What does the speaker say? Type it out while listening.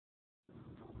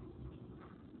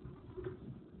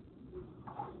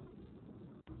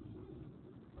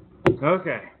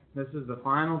Okay, this is the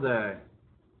final day.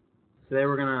 Today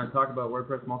we're going to talk about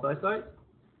WordPress Multi-Site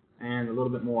and a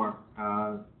little bit more.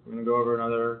 We're going to go over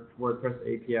another WordPress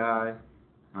API.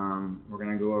 We're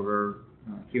going to go over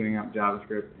queuing up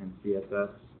JavaScript and CSS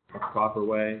the proper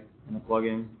way in a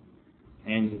plugin,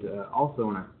 and also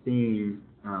in a theme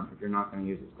if you're not going to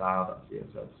use the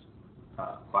style.css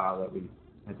file that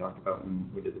I talked about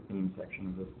when we did the theme section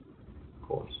of this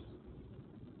course.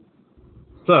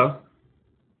 So,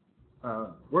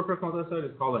 WordPress Multi-Site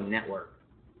is called a network.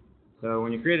 So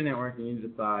when you create a network, you need to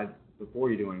decide before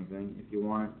you do anything if you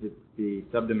want it to be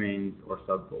subdomains or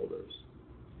subfolders.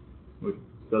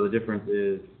 So the difference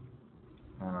is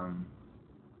a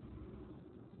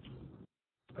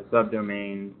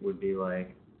subdomain would be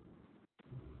like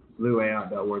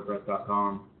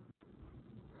blueayout.wordpress.com,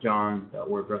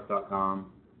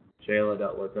 john.wordpress.com,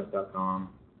 shayla.wordpress.com.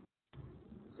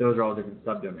 Those are all different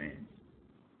subdomains.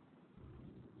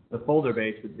 The folder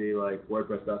base would be like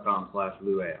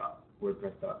wordpress.com/blueayout,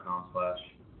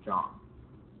 wordpress.com/john.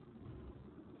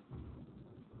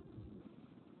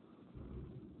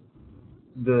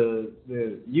 The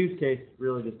use case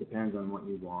really just depends on what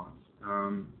you want.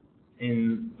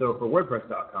 So for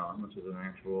WordPress.com, which is an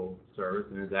actual service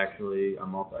and is actually a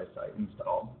multi-site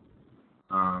install,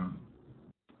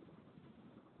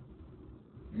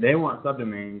 they want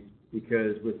subdomains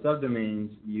because with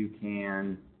subdomains you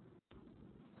can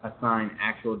assign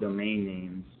actual domain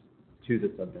names to the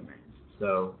subdomains.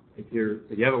 So if you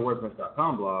have a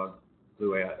WordPress.com blog,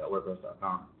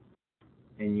 blueayout.wordpress.com,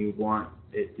 and you want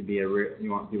it to be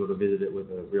you want people to visit it with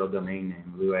a real domain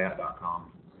name, blueayout.com,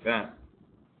 like that,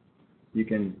 you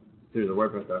can, through the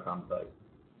WordPress.com site,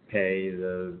 pay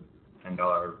the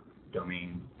 $10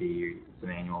 domain fee, it's an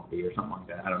annual fee or something like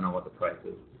that. I don't know what the price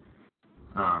is.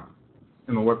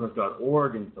 In the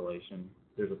WordPress.org installation,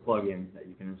 there's a plugin that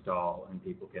you can install and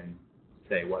people can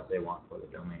say what they want for the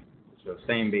domain. So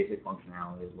same basic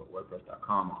functionality as what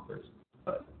WordPress.com offers,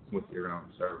 but with your own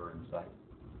server and site.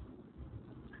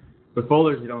 With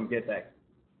folders, you don't get that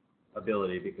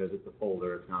ability because it's a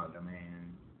folder, it's not a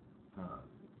domain.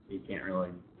 You can't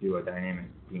really do a dynamic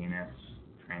DNS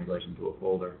translation to a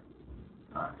folder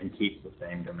and keep the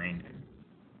same domain name.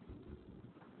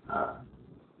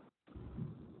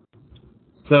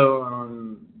 So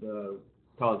on the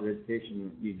college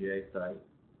education UGA site,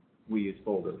 we use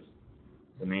folders.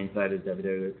 The main site is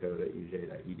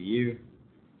www.uga.edu,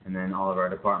 and then all of our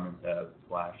departments have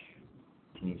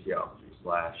 /kinesiology,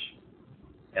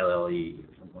 /LLE,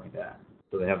 or something like that.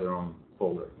 So they have their own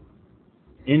folder.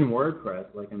 In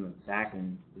WordPress, like in the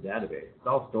backend of the database, it's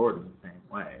all stored in the same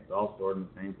way. It's all stored in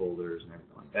the same folders and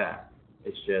everything like that.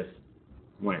 It's just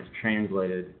when it's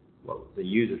translated, what the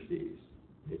user sees,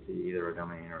 they see either a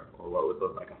domain or what would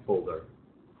look like a folder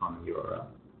on the URL.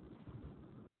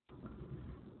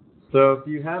 So if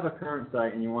you have a current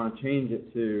site and you want to change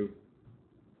it to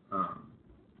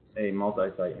a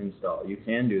multi-site install, you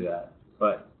can do that,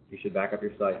 but you should back up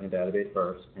your site in the database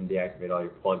first and deactivate all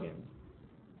your plugins.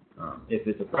 If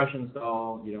it's a fresh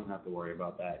install, you don't have to worry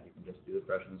about that. You can just do the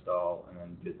fresh install and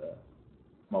then do the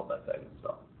multi-site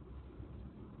install.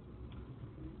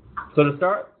 So to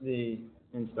start the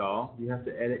install, you have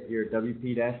to edit your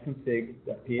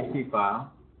wp-config.php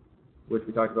file, which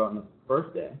we talked about on the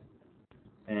first day.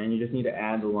 And you just need to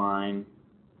add the line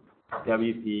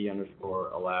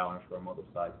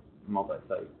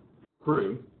wp_allow_multi-site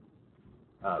crew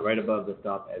right above the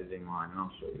stop editing line, and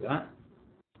I'll show you that.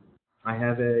 I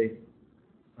have a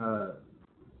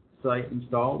site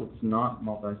installed. It's not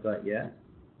multi-site yet.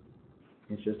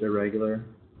 It's just a regular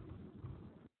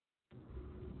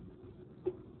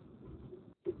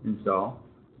install.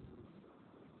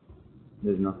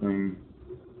 There's nothing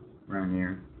around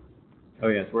here. Oh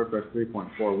yes, WordPress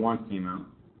 3.41 came out.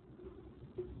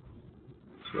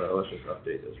 So let's just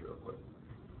update this real quick.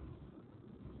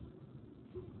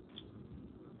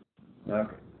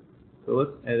 Okay, so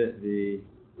let's edit the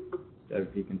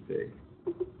wp-config.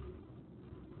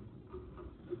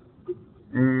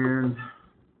 And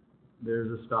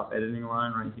there's a stop editing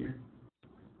line right here.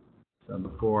 So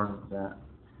before that,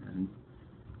 and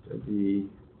wp,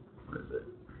 what is it?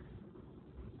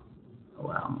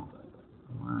 Allow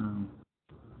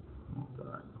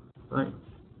multi-site,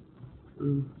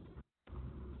 true,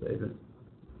 save it,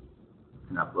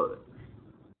 and upload it.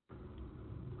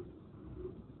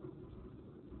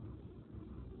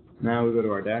 Now we go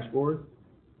to our dashboard,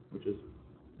 this is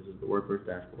the WordPress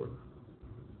dashboard.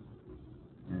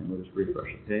 And we'll just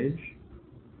refresh the page.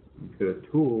 You go to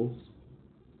Tools,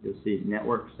 you'll see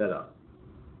Network Setup.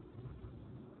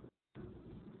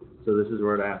 So this is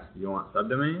where it asks, do you want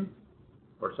subdomains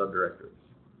or subdirectories?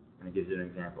 And it gives you an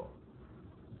example.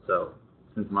 So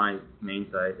since my main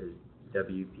site is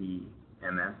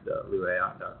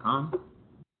wpms.luaout.com,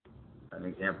 an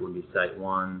example would be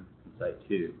site1 and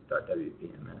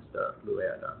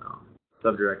site2.wpms.luaout.com.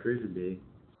 Subdirectories would be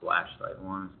 /site1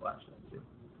 and /site2.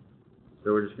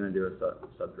 So we're just going to do a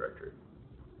subdirectory.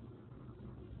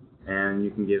 And you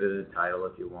can give it a title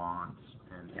if you want,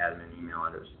 and admin email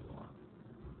address if you want.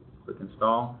 Click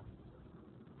install.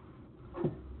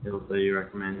 It'll say you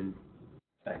recommended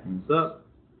backing this up,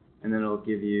 and then it'll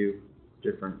give you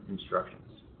different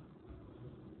instructions.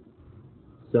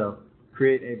 So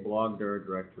create a blog.dir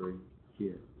directory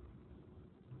here.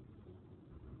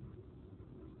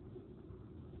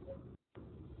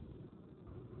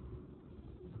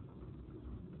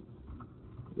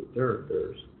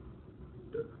 There's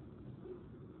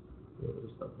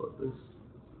Let's upload this.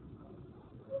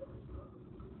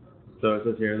 So it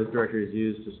says here, this directory is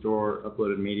used to store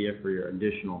uploaded media for your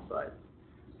additional sites.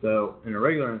 So in a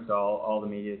regular install, all the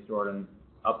media is stored in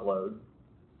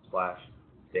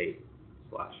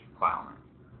upload/state/file name.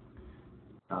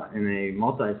 In a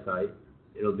multi-site,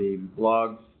 it'll be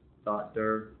blogs.dir. I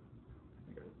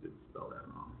think I did spell that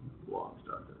wrong.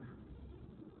 Blogs.dir.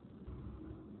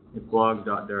 It's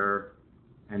blogs.dir,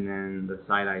 and then the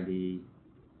site ID,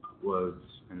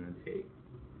 uploads, and the date.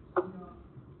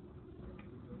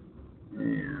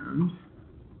 And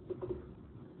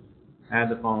add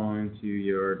the following to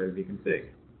your wp-config.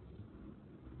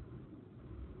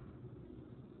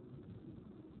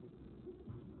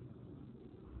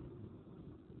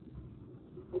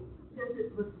 Does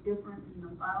it look different in the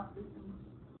file system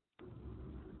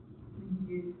when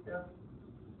you do stuff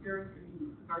directory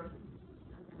versus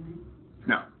something?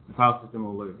 No, the file system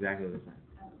will look exactly the same.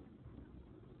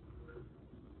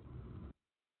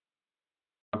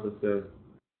 Also, to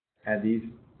add these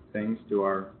things to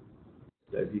our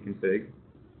wp-config.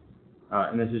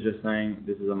 And this is just saying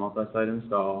this is a multi-site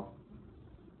install.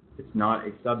 It's not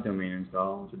a subdomain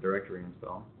install, it's a directory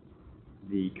install.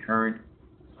 The current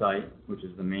site, which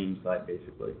is the main site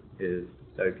basically, is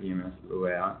wpms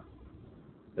luaout.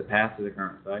 The path to the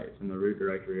current site is in the root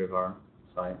directory of our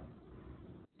site.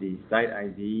 The site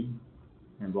ID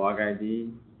and blog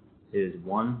ID is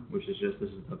 1, which is just, this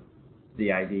is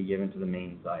the ID given to the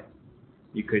main site.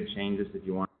 You could change this if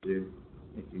you want to,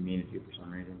 if you needed to for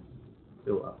some reason.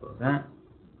 So we'll upload that.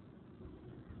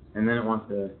 And then it wants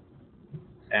to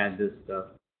add this stuff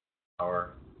to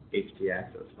our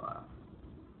htaccess file.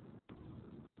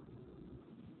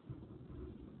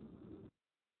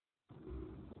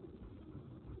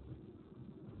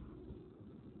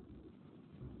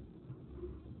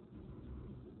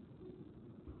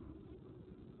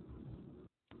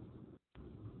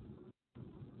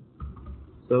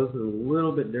 So this is a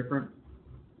little bit different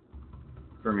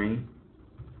for me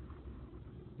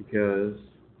because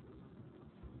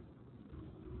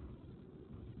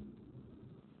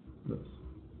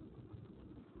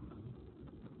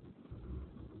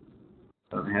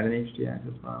I don't have an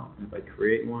htaccess file, and if I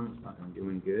create one, it's not going to do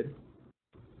any good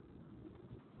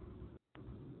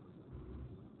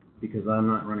because I'm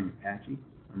not running Apache.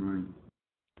 I'm running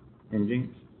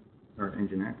Nginx or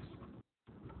Nginx.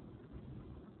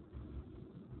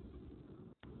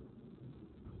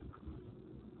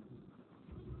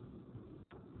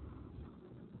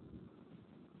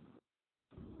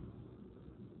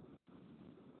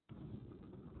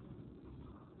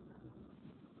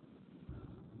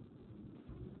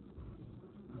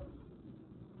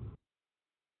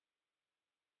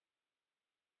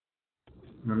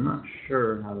 And I'm not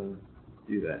sure how to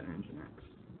do that in Nginx.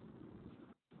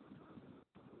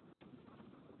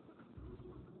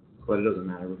 But it doesn't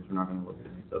matter because we're not going to look at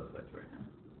any subsites right now.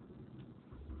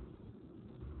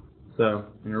 So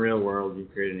in the real world, you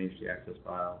create an htaccess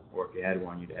file, or if you had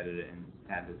one, you'd edit it and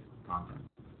add this content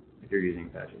if you're using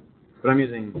Apache. But I'm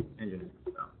using Nginx.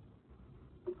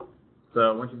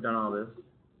 So once you've done all this,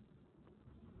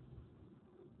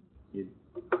 you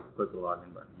click the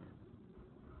login button here,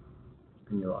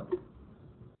 and you log in.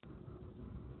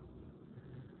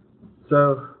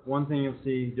 So one thing you'll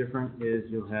see different is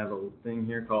you'll have a thing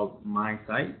here called My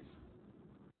Sites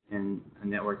and a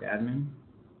network admin.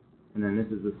 And then this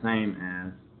is the same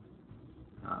as,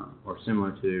 or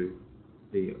similar to,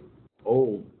 the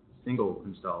old single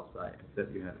install site,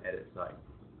 except you have edit site,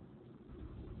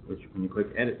 which when you click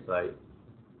edit site,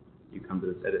 you come to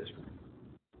this edit screen.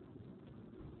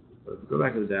 So go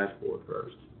back to the dashboard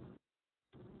first,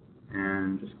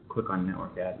 and just click on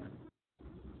network admin.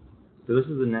 So this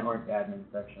is the network admin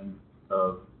section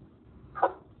of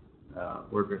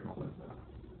WordPress Multi-Site.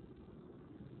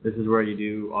 This is where you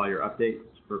do all your updates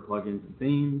for plugins and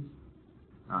themes.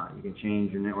 You can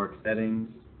change your network settings.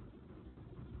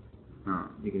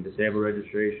 You can disable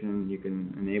registration. You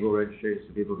can enable registration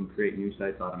so people can create new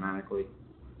sites automatically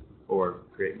or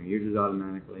create new users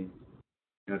automatically.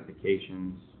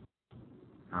 Notifications.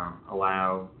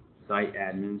 Allow site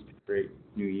admins to create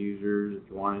new users if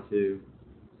you wanted to.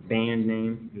 Band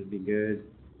names would be good.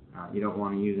 You don't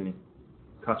want to use any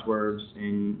cuss words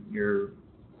in your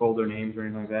folder names or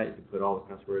anything like that. You can put all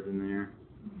the cuss words in there.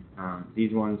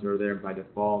 These ones are there by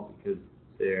default because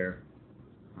they're,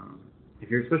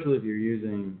 especially if you're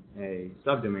using a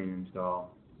subdomain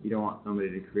install, you don't want somebody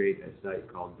to create a site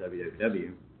called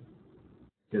www,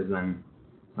 because then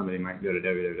somebody might go to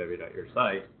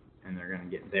www.yoursite and they're going to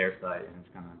get their site and it's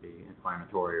going to be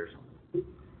inflammatory or something,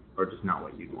 or just not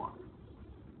what you'd want.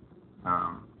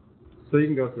 So you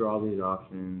can go through all these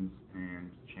options and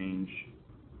change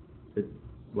the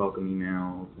welcome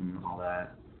emails and all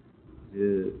that.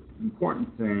 The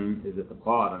important thing is at the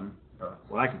bottom, or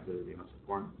what I consider to be most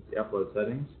important, is the upload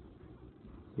settings.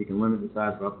 You can limit the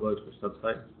size of uploads for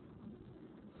subsites.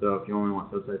 So if you only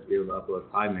want subsites to be able to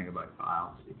upload 5 megabyte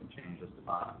files, you can change this to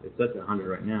 5. It's set to 100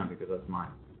 right now because that's my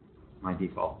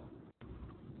default.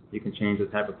 You can change the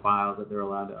type of files that they're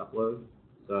allowed to upload.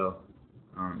 So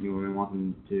you only want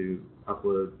them to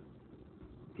upload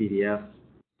PDFs.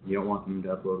 You don't want them to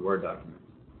upload Word documents.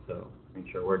 So make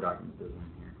sure Word documents is in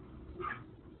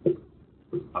here.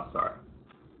 Oh, sorry.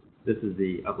 This is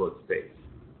the upload space.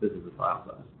 This is the file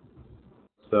size.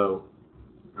 So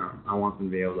I want them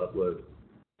to be able to upload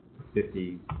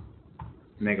 50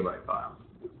 megabyte files.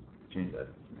 Change that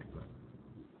to 50 megabyte.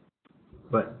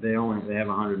 But they have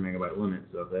a 100 megabyte limit,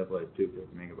 so if they upload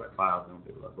 250 megabyte files, they won't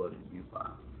be able to upload any new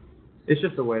files. It's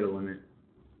just a way to limit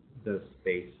the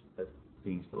space that's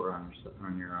being stored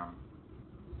on your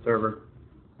server.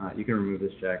 You can remove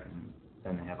this check, and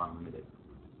then they have unlimited.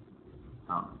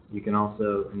 You can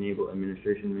also enable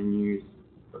administration menus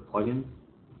for plugins,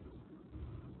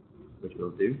 which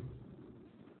we'll do.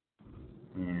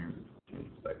 And change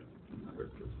the spec to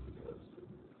 1500 just because.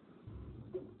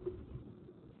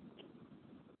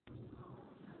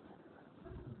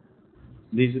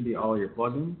 These would be all your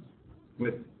plugins.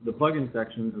 With the plugin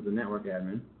section of the network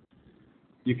admin,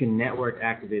 you can network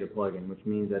activate a plugin, which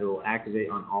means that it will activate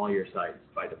on all your sites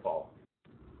by default.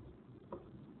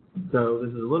 So this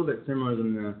is a little bit similar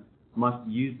than the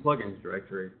must-use plugins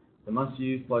directory. The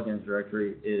must-use plugins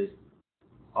directory is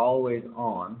always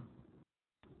on,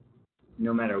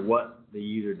 no matter what the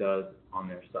user does on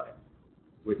their site.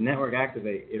 With network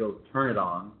activate, it'll turn it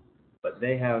on, but if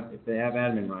they have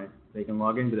admin rights, they can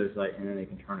log into their site and then they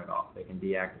can turn it off. They can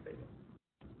deactivate it.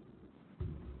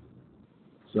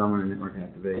 So I'm going to network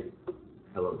activate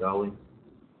Hello Dolly.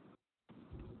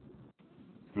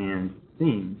 And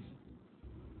themes.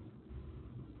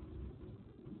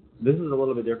 This is a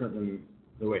little bit different than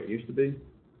the way it used to be. It's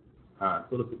a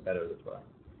little bit better this way.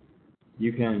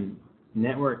 You can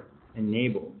network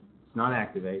enable, it's not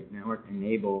activate, network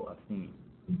enable a theme,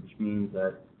 which means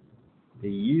that the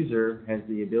user has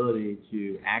the ability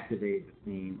to activate the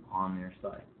theme on their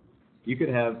site. You could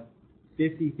have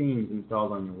 50 themes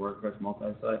installed on your WordPress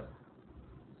multi-site,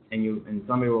 and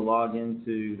somebody will log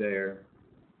into their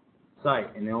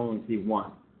site and they'll only see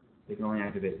one. They can only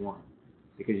activate one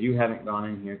because you haven't gone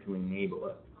in here to enable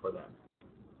it for them.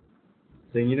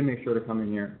 So you need to make sure to come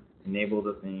in here, enable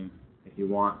the theme if you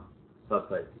want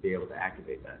subsites to be able to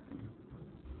activate that theme.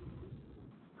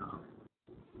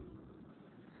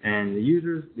 And the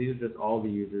users, these are just all the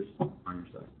users on your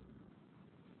site.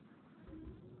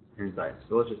 And sites.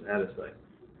 So let's just add a site.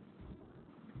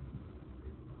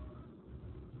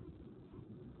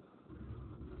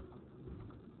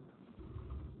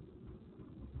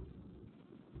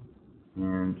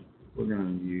 And we're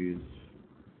going to use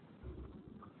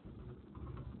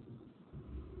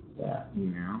that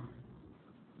email.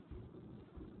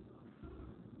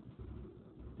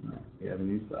 Right, we have a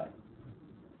new site.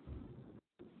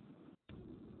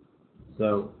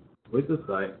 So with the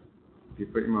site, if you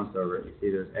put your mouse over it, you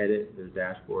see there's edit, there's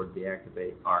dashboard,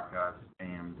 deactivate, archive,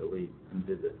 spam, delete, and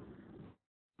visit.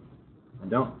 I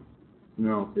don't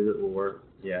know if visit will work.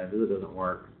 Yeah, visit doesn't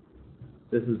work.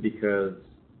 This is because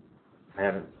I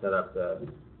haven't set up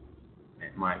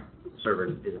my server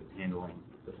isn't handling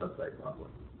the subsite properly.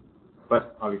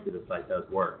 But obviously the site does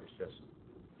work. It's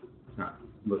not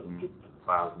looking at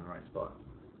files in the right spot.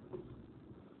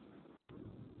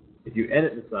 If you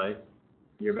edit the site,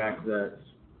 you're back to that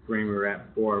screen we were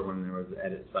at before when there was the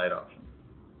edit site option.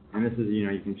 And this is, you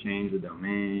can change the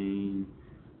domain.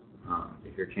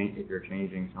 If you're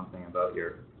changing something about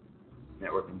your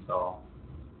network install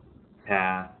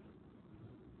path,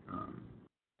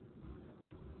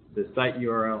 the site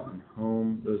URL and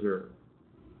home, those are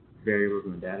variables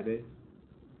in the database.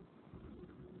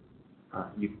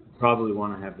 You probably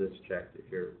want to have this checked if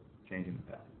you're changing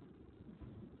the path.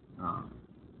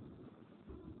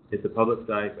 It's a public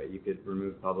site, but you could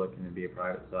remove public and it'd be a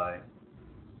private site.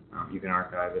 You can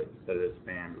archive it, set it as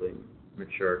spam, really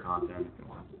mature content if you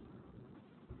want.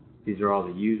 These are all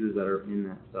the users that are in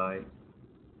that site.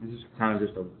 This is kind of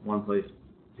just one place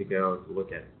to go to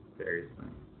look at various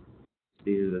things.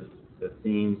 These are the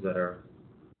themes that are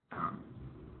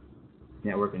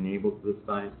network enabled to the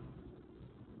site,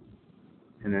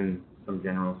 and then some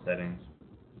general settings.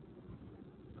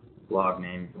 Blog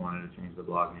name, if you wanted to change the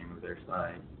blog name of their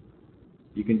site.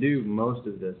 You can do most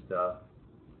of this stuff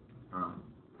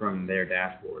from their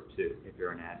dashboard too, if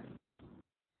you're an admin.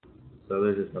 So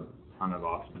there's just a ton of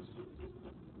options.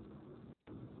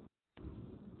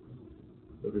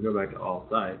 So if we go back to all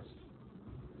sites,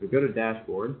 if we go to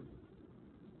dashboard,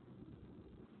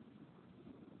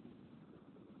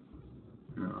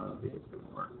 no, I don't think it's going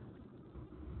to work.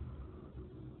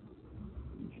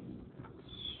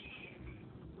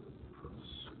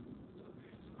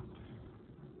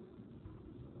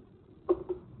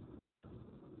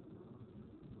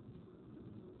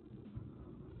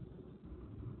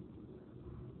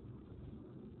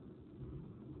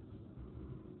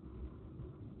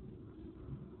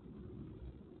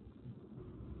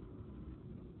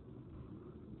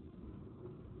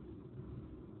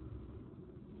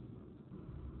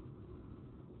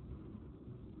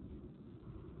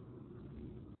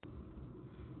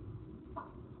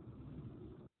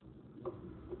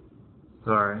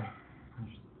 Sorry,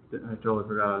 I totally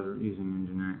forgot I was using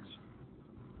Nginx.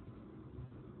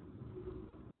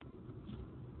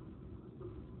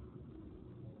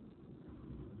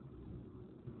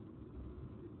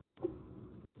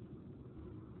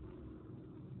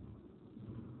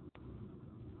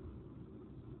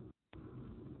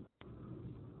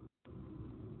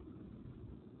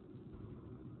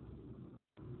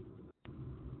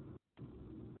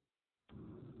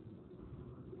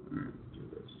 Alright, let's do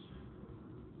this.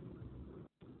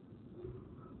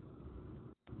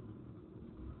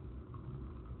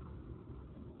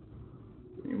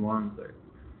 Give me 1 second.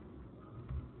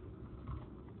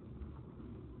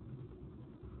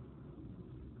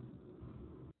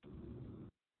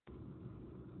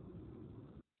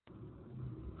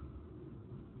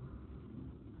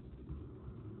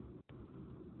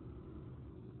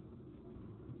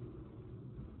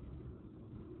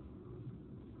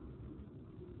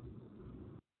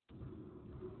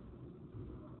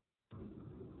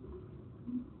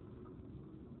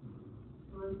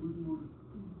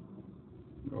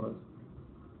 What was?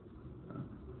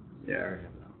 Yeah, I already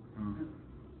have that. I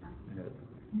had it.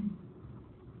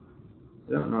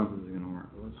 I don't know if this is going to work,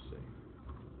 but let's see.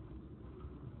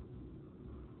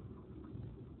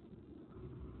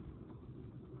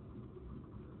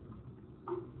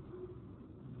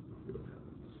 See what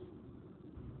happens.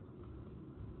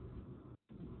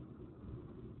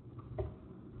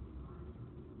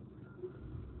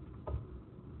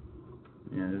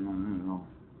 Yeah, I didn't want that at all.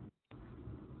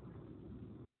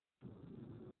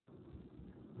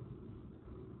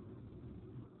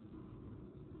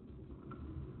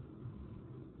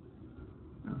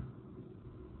 No.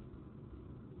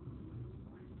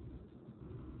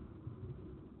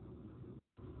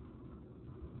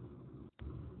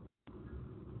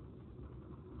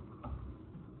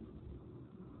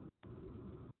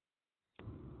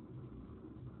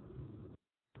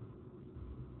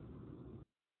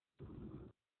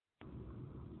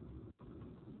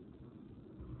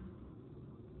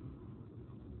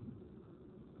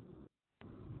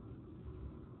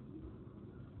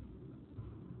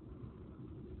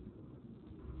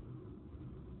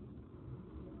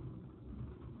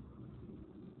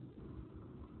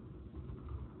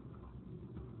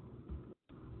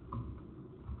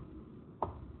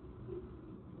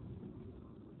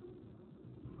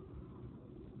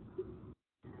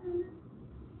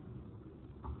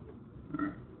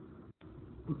 Alright.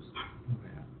 Oops.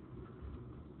 Okay.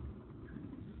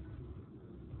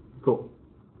 Cool.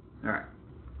 Alright.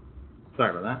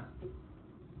 Sorry about that.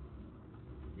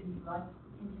 Did you like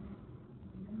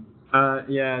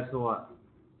Yeah, it's a lot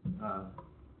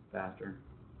faster.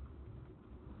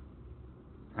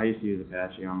 I used to use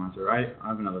Apache on my server. I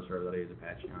have another server that I use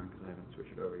Apache on because I haven't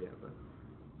switched it over yet, but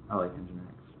I like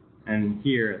Nginx. And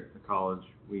here at the college,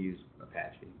 we use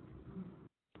Apache.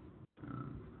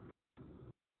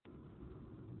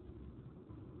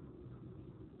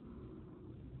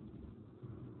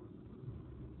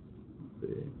 Let's see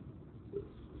if this is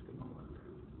going to work.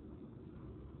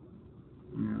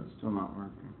 Yeah, it's still not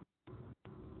working.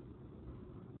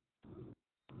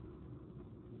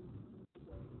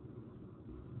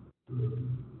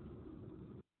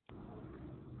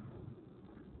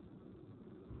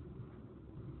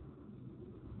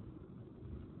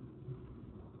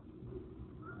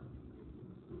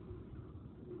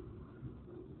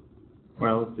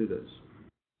 Well, let's do this.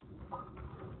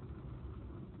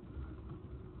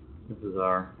 This is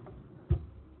our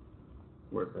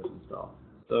WordPress install.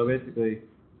 So basically,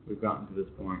 we've gotten to this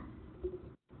point.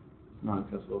 Not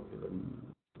accessible for the.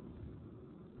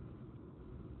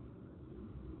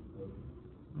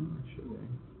 Should we?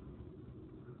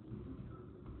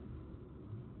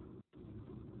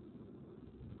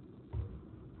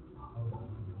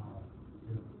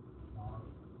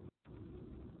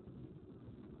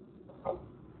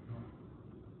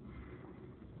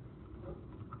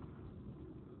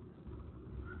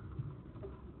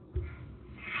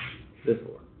 This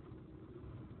will work.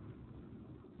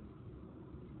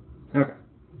 Okay.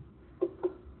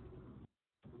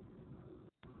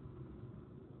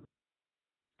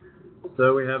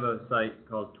 So we have a site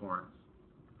called Torrents.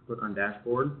 Click on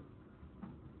Dashboard.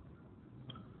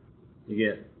 You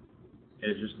get,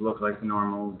 it just looks like the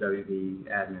normal WP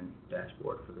admin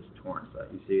dashboard for this torrent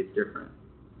site. You see it's different.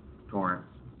 Torrents,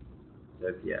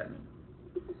 WP admin.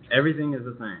 Everything is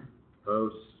the same.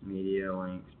 Posts, media,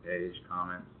 links, page,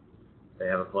 comments. They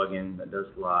have a plugin that does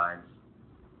slides.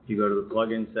 If you go to the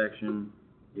plugin section,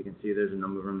 you can see there's a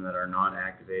number of them that are not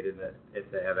activated, that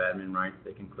if they have admin rights,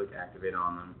 they can click activate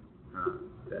on them,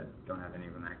 that don't have any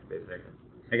of them activated,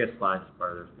 I guess slides is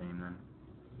part of their theme then.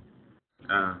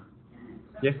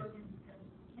 Yeah. Do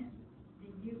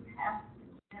you have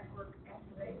to network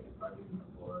activate the plugin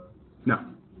before? No.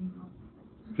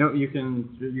 No, you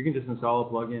can just install a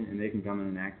plugin and they can come in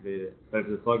and activate it. But if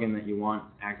it's a plugin that you want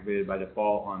activated by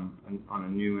default on a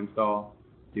new install,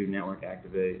 do network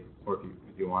activate, or if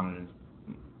you want it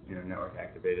network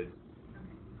activated.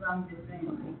 Okay. So I'm just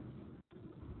saying,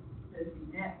 does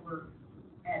the network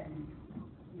admin,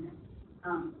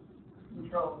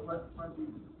 control what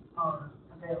plugins are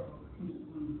available to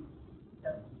you?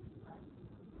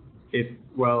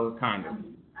 Kind of. I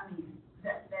mean,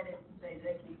 that is to say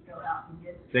they can't go out and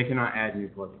get. They cannot add new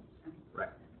plugins.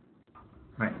 Right.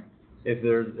 Right. If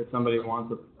somebody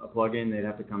wants a plugin, they'd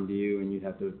have to come to you and you'd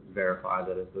have to verify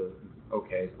that it's a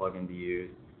okay plugin to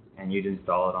use, and you'd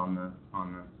install it on the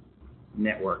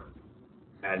network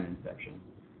admin section.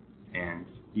 And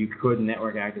you could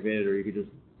network activate it, or you could just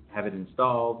have it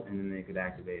installed and then they could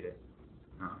activate it.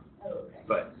 Okay.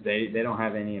 But they don't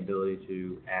have any ability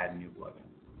to add new plugins.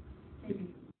 Can you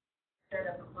set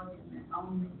up a plugin that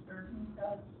only certain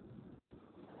stuff?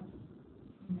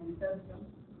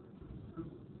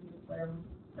 Whatever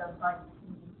sub-sites.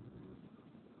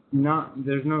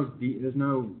 There's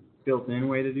no built-in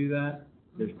way to do that.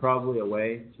 There's probably a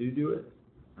way to do it.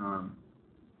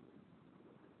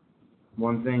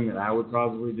 One thing that I would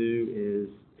probably do is,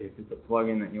 if it's a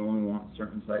plugin that you only want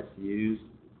certain sites to use,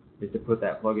 is to put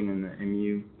that plugin in the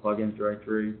MU plugins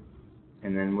directory,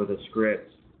 and then with a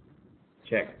script,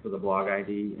 check for the blog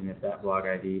ID, and if that blog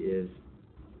ID is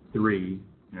 3,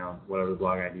 whatever the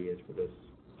blog ID is for this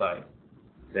site,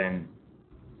 then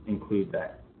include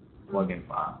that plugin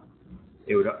file.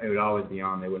 It would always be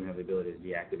on. They wouldn't have the ability to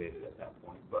deactivate it at that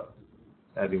point, but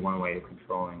that'd be one way of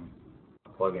controlling a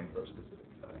plugin for a specific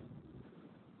site.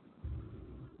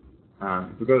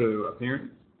 If we go to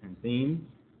Appearance and Themes,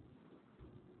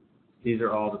 these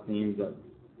are all the themes that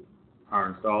are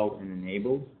installed and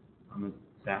enabled on the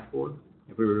dashboard.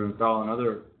 If we were to install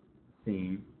another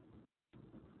theme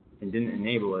and didn't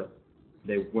enable it,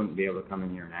 they wouldn't be able to come in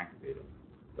here and activate it,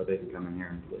 but they can come in here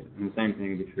and see it. And the same thing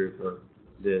would be true for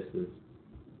this. Is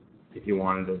if you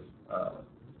wanted a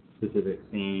specific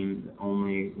theme that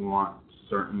only you want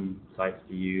certain sites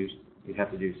to use, you'd have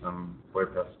to do some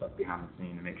WordPress stuff behind the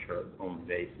scene to make sure that only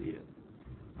they see it.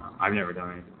 I've never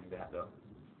done anything like that though.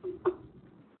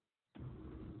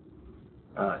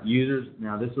 Users,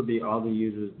 now this will be all the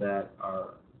users that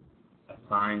are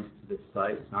assigned to this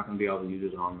site. It's not going to be all the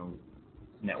users on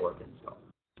the network install.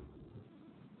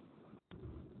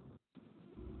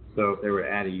 So if they were to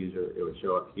add a user, it would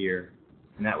show up here,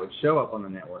 and that would show up on the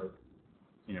network.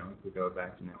 If we go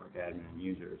back to network admin and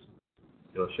users,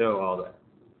 it'll show all the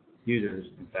users.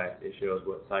 In fact, it shows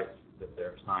what sites that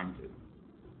they're assigned to.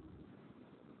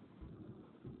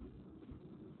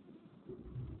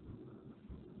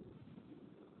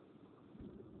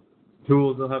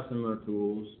 Tools, they'll have similar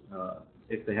tools.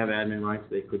 If they have admin rights,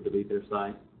 they could delete their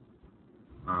site.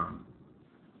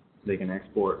 They can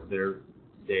export their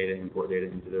data, import data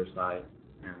into their site,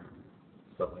 and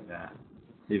stuff like that.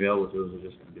 The available tools are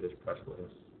just going to be this press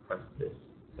this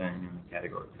thing, and the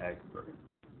category tag converter.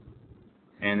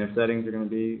 And their settings are going to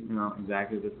be,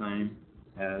 exactly the same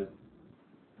as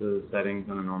the settings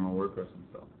on a normal WordPress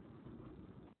install.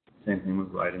 Same thing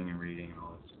with writing and reading and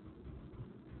all this.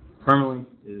 Permalink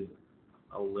is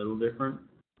a little different.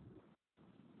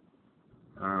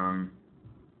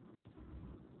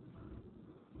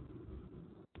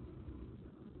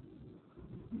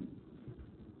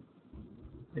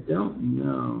 I don't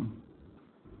know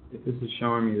if this is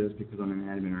showing me this because I'm an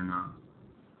admin or not.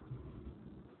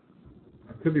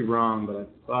 I could be wrong, but I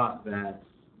thought that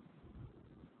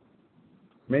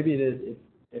maybe it is.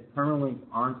 If permalinks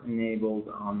aren't enabled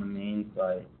on the main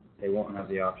site, they won't have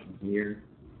the option here.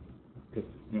 Because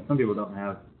some people don't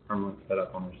have permalinks set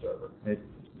up on their server.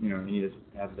 You need to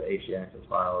have the htaccess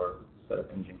file or set up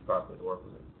engines properly to work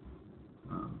with it.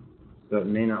 So it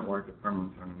may not work if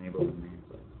permalinks aren't enabled on the main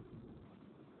site.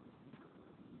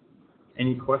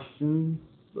 Any questions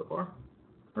so far?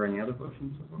 Or any other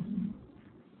questions so far?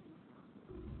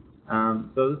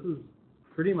 So this is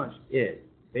pretty much it.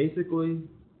 Basically,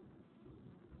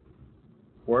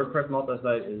 WordPress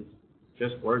Multi-Site is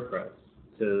just WordPress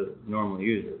to normal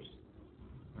users.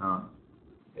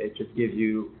 It just gives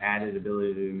you added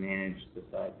ability to manage the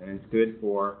site, and it's good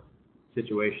for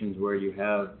situations where you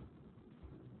have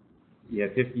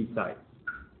 50 sites,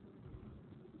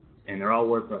 and they're all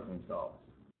WordPress installed,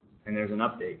 and there's an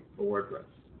update for WordPress,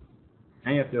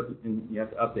 and you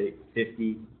have to update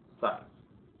 50 sites.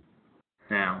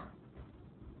 Now,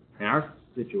 in our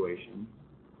situation,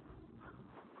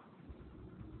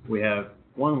 we have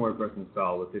one WordPress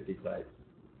installed with 50 sites.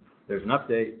 There's an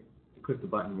update. You click the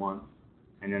button once,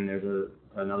 and then there's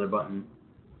another button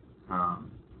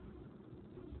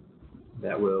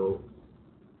that will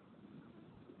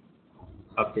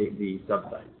update the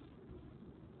subsites.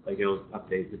 Like it'll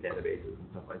update the databases and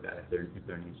stuff like that if there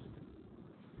needs to be.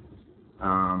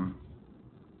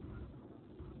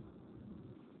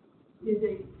 Is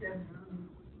it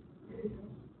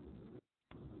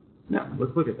No,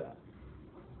 let's look at that.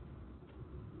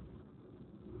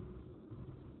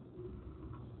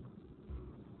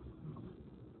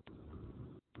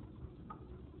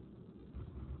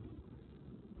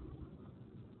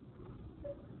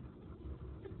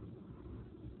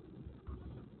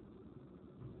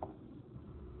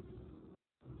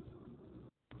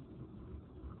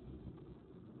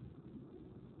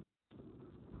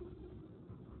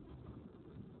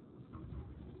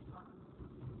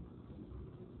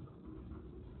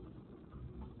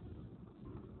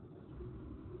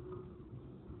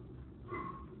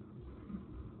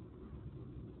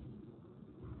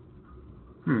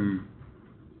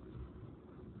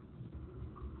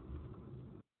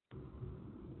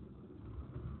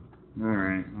 All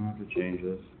right, I'll have to change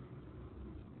this.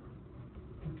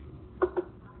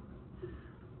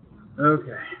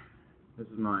 Okay, this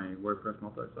is my WordPress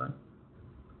multi-site.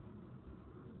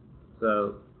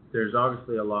 So there's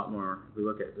obviously a lot more. If we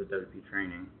look at the WP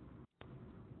training,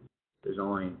 there's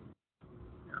only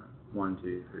 1,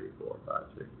 2, 3, 4, 5,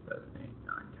 6, 7, 8,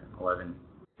 9, 10, 11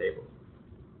 tables.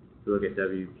 If we look at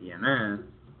WPMS,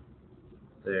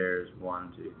 there's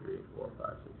 1, 2, 3, 4,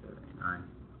 5, 6, 7, 8, 9,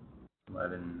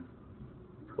 11,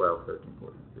 12, 13,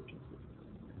 14, 15,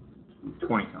 16,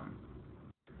 20 something.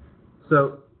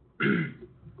 So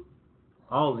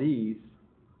all these,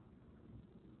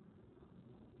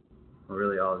 well,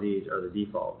 really all these are the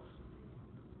defaults.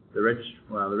 The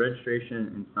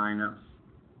registration and signups,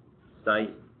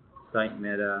 site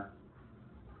meta,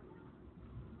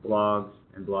 blogs,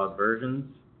 and blog versions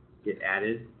get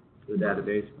added to the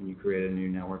database when you create a new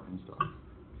network install.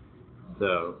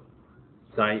 So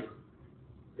site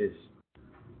is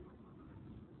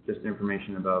just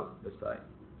information about the site.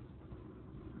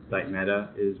 Site meta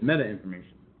is meta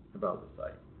information about the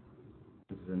site.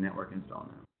 This is a network install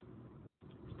now.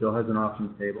 Still has an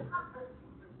options table,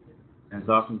 and this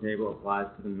options table applies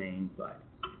to the main site.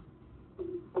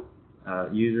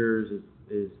 Users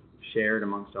is shared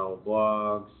amongst all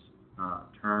blogs.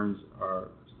 Terms are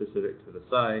specific to the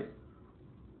site.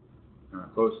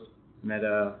 Post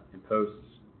meta and posts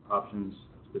options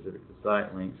specific to the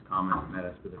site. Links, comments,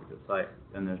 meta specific to the site.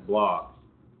 Then there's blogs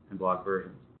and blog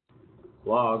versions.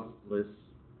 Blogs lists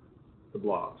the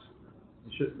blogs.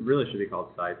 It really should be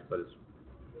called sites, but it's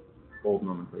old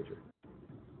nomenclature.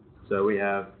 So we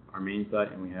have our main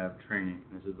site and we have training.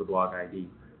 This is the blog ID.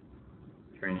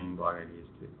 Training blog ID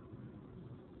is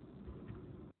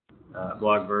 2.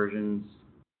 Blog versions.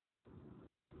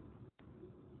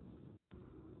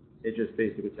 It just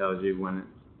basically tells you when it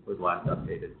was last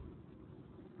updated.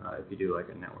 If you do like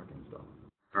a network install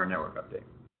or a network update.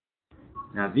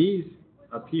 Now these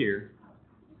up here,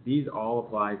 these all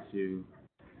apply to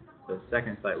the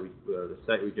second site the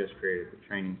site we just created, the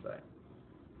training site.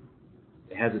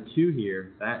 It has a 2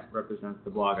 here, that represents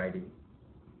the blog ID.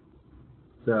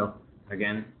 So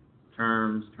again,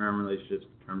 terms, term relationships,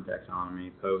 term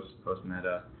taxonomy, post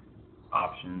meta,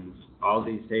 options, all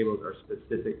these tables are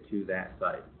specific to that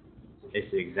site.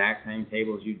 It's the exact same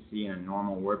tables you'd see in a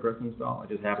normal WordPress install. It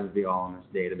just happens to be all in this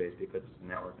database because it's a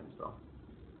network install.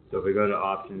 So if we go to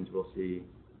options, we'll see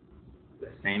the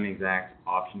same exact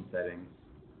option settings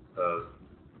of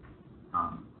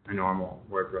a normal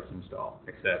WordPress install,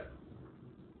 except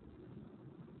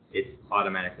it's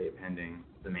automatically appending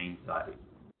the main site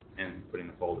and putting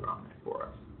the folder on there for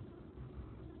us,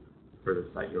 for the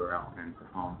site URL and for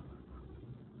home.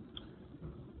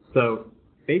 So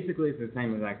basically it's the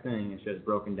same exact thing, it's just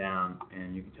broken down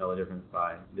and you can tell the difference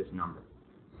by this number.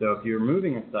 So if you're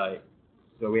moving a site,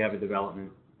 so we have a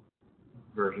development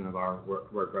version of our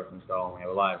WordPress install and we have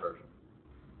a live version.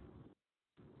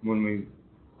 When we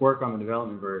work on the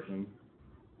development version,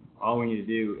 all we need to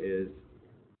do is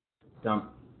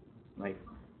dump like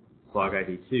blog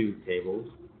ID 2 tables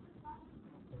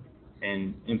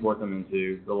and import them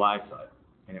into the live site,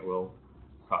 and it will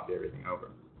copy everything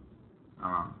over.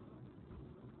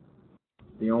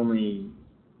 The only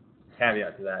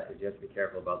caveat to that is you have to be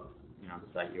careful about the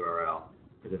site URL,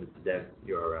 because if it's a dev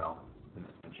URL, then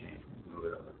it's going to change when you move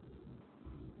it over.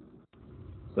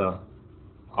 So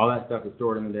all that stuff is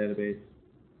stored in the database.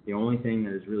 The only thing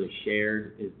that is really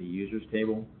shared is the users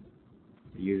table,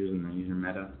 the users and the user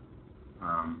meta.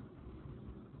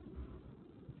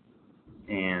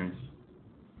 And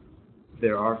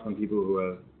there are some people who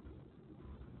have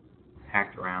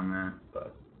hacked around that,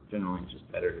 but generally it's just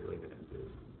better to leave it as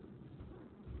is.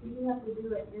 You have to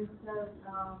do it instead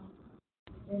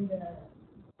in the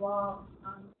blog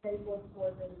table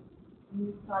for the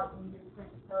new site when you print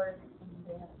started and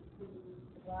they have to do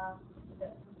the live.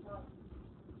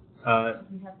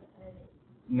 You have to edit.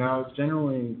 No, it's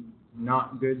generally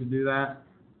not good to do that.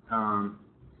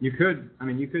 You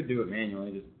could do it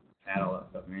manually, just add all that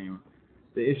stuff manually.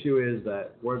 The issue is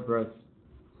that WordPress,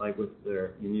 like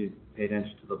you need to pay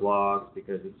attention to the blogs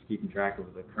because it's keeping track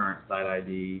of the current site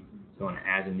ID. So when it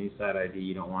adds a new site ID,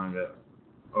 you don't want it to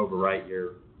overwrite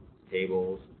your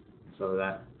tables. So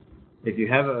that if you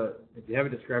have a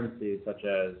discrepancy such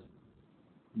as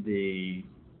the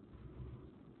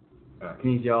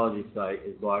kinesiology site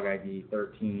is blog ID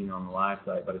 13 on the live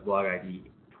site, but it's blog ID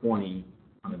 20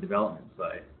 on the development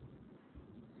site.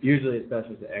 Usually it's best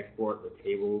just to export the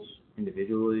tables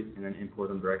individually and then import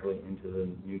them directly into the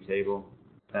new table.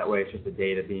 That way it's just the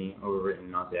data being overwritten,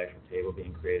 not the actual table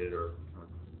being created or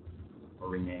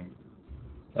renamed.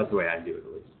 That's the way I do it,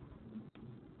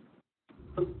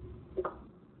 at least.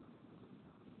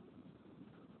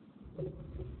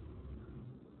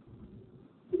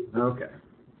 Okay.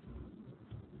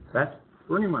 That's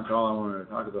pretty much all I wanted to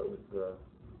talk about with the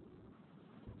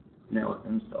network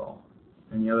install.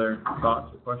 Any other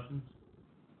thoughts or questions?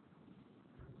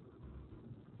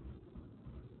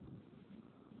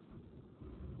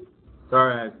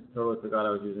 Sorry, I totally forgot I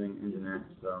was using Nginx,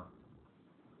 so.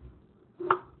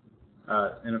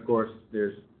 And of course,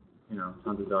 there's,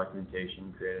 tons of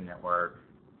documentation, create a network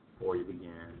before you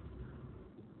begin,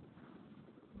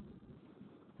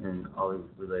 and all these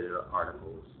related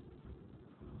articles.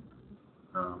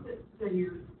 So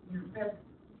your best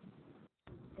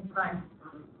advice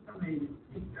for somebody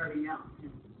who's starting out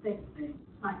and thinks they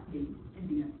might be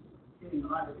ending up doing a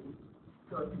lot of these,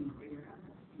 so they can figure out how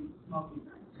to do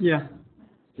multi-site. Yeah.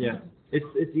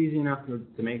 It's easy enough to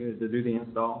do the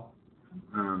install.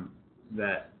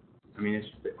 It's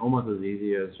almost as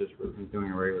easy as just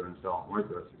doing a regular install on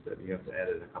WordPress, except you have to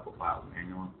edit a couple files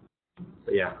manually.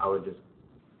 But yeah, I would just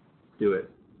do it.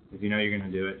 If you know you're going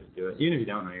to do it, just do it. Even if you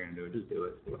don't know you're going to do it, just do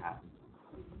it. See what happens.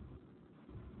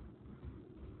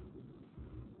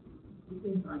 It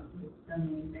seems like we've done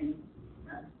anything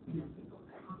that, people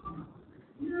say,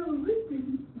 no, this is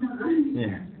not.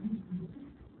 Yeah.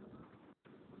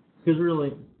 Because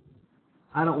really,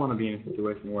 I don't want to be in a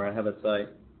situation where I have a site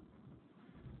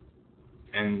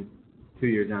and 2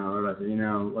 years down the road I say,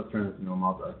 let's turn this into a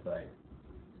multi-site.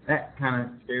 That kind of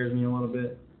scares me a little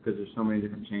bit because there's so many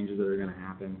different changes that are going to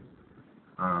happen.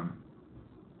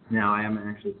 Now I am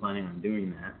actually planning on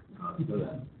doing that,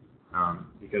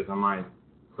 because on my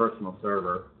personal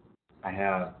server I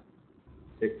have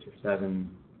 6 or 7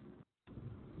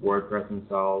 WordPress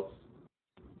installs,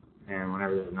 and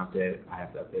whenever there's an update, I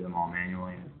have to update them all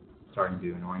manually, and it's starting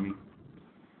to annoy me.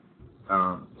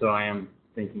 So I am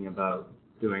thinking about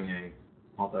doing a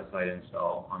multi-site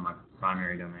install on my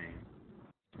primary domain,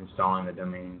 installing the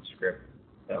domain script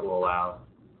that will allow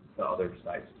the other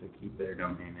sites to keep their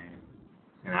domain name.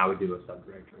 And I would do a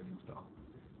subdirectory install.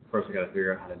 First, I got to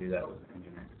figure out how to do that with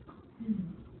Nginx.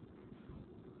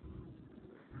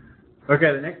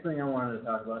 Okay, the next thing I wanted to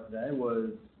talk about today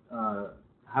was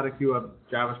how to queue up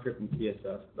JavaScript and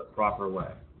CSS the proper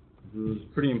way. This was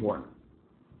pretty important.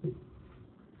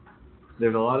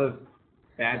 There's a lot of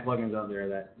bad plugins out there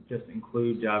that just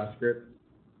include JavaScript,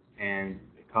 and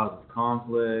it causes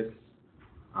conflicts.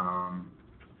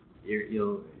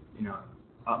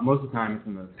 Most of the time it's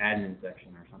in the admin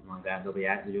section or something like that.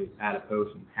 You'll add a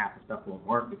post and half the stuff won't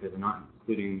work because they're not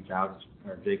including Java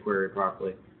or jQuery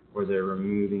properly, or they're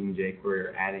removing jQuery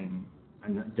or adding a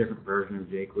different version of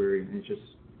jQuery, and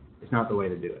it's not the way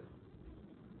to do it.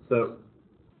 So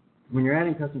when you're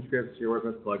adding custom scripts to your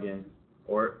WordPress plugin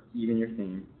or even your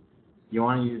theme, you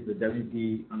want to use the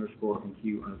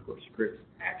WP_enqueue_scripts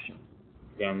action.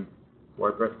 Again,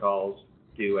 WordPress calls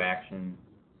do action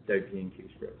WP_enqueue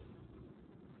scripts.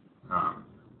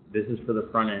 This is for the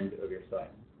front end of your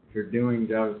site. If you're doing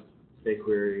Java,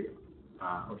 jQuery,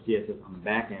 or CSS on the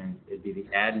back end, it'd be the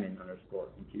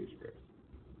admin_enqueue scripts.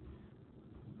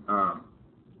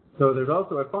 So there's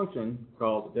also a function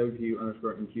called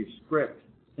WP_enqueue script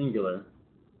singular.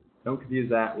 Don't confuse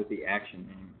that with the action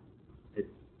name.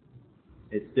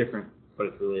 It's different, but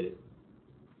it's related.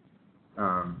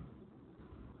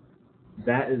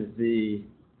 That is the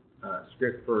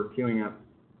script for queuing up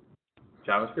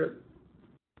JavaScript,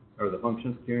 or the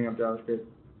function for queuing up JavaScript.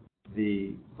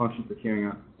 The function for queuing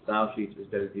up style sheets is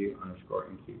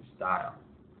WP_enqueue style.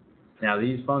 Now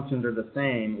these functions are the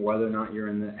same whether or not you're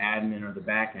in the admin or the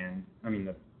back end.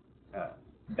 The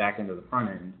back end or the front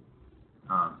end.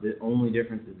 The only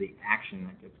difference is the action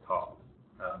that gets called,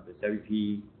 the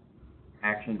WP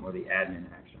action or the admin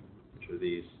action, which are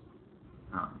these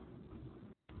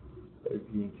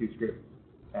WP_enqueue scripts,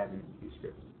 admin_enqueue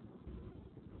scripts.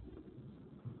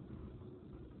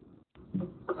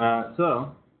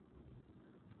 So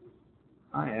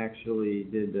I actually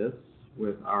did this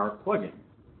with our plugin.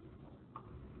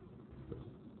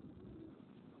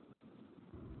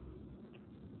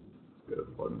 Go to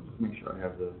plugins, just make sure I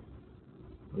have the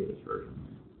latest version.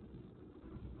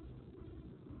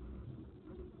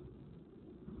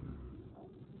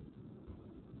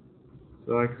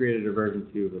 So I created a version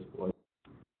 2 of this plugin.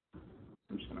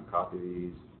 I'm just going to copy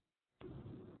these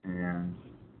and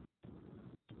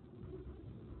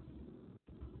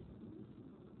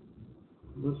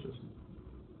let's just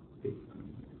paste them in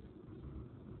here.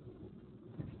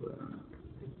 Actually, I don't know.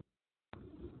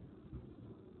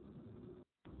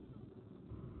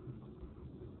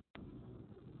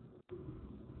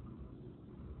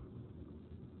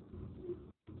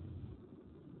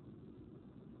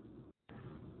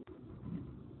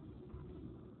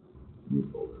 New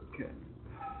folder, okay.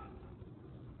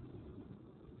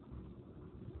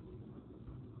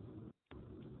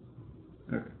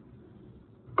 Okay.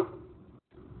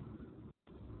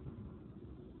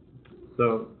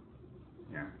 So,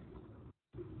 yeah,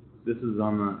 this is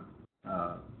on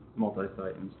the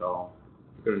multi-site install.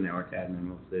 Go to network admin,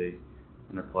 we'll see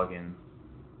under plugins,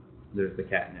 there's the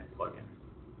catnip plugin.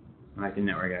 And I can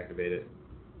network activate it.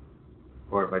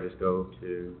 Or if I just go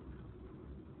to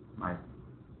my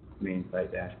main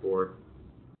site dashboard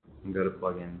and go to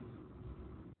plugins,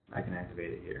 I can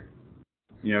activate it here.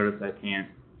 You notice I can't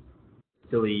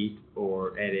delete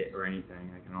or edit or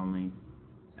anything. I can only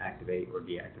activate or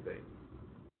deactivate.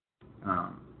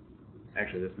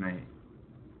 Actually, this may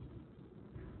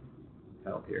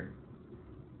help here.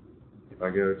 If I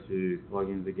go to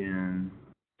plugins again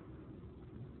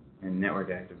and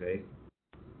network activate,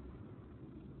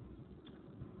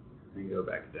 and go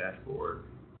back to dashboard,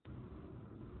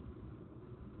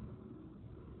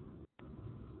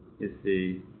 you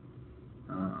see,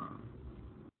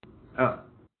 oh,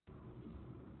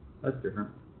 that's different.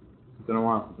 It's been a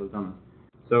while since I've done this.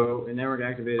 So it network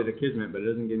activated Akismet, but it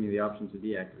doesn't give me the option to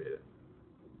deactivate it.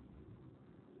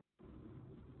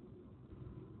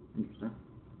 Interesting.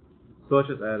 So let's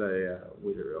just add a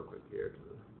widget real quick here to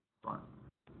the front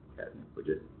catnip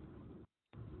widget.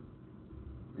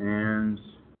 And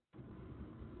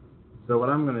so what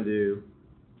I'm going to do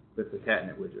with the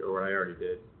catnip widget, or what I already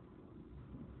did,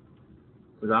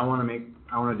 is I want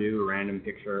to do a random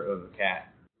picture of a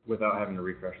cat without having to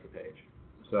refresh the page.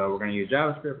 So we're going to use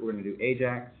JavaScript, we're going to do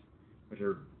Ajax, which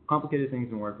are complicated things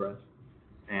in WordPress,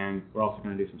 and we're also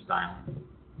going to do some styling.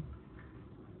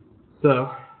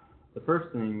 So the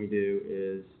first thing we do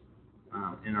is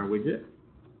in our widget,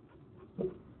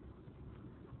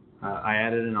 I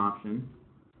added an option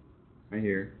right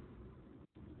here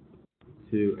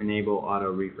to enable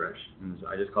auto refresh, and so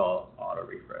I just call it auto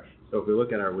refresh. So if we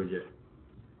look at our widget,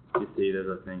 you see there's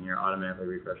a thing here, automatically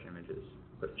refresh images.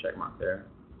 Put a check mark there.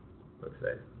 Click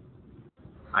save.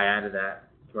 I added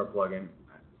that to our plugin,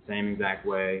 same exact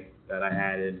way that I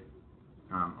added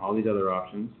all these other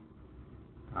options.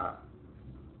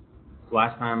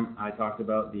 Last time I talked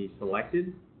about the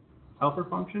selected helper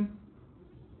function.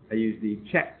 I used the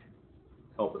checked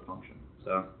helper function.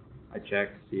 So I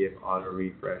check to see if auto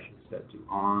refresh is set to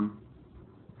on.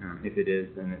 If it is,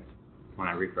 then it's when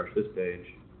I refresh this page,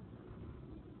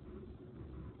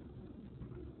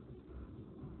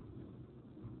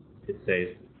 it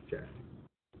says checked.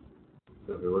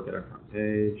 So if we look at our front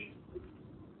page,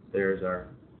 there's our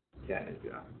catnip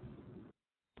job.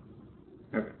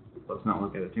 Okay, let's not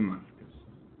look at it too much because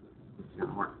it's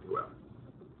not working too well.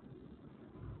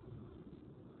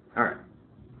 Alright.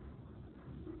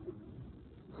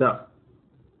 So,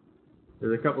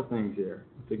 there's a couple things here.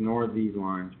 Let's ignore these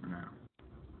lines for now.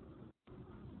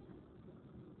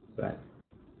 But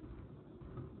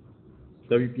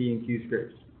WP and Q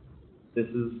scripts. This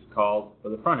is called for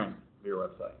the front end of your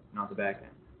website, not the back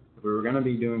end. If we were going to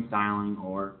be doing styling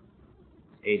or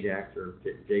Ajax or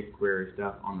jQuery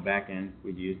stuff on the back end,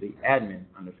 we'd use the admin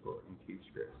underscore enqueue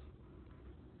scripts.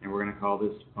 And we're going to call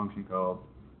this function called,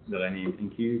 that I named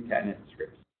enqueue catnip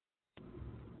scripts.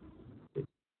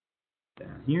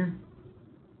 Down here.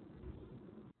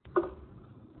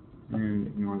 And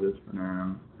ignore this for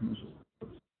now. And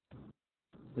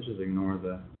let's just ignore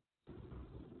the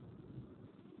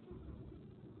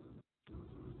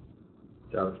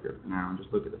JavaScript for now and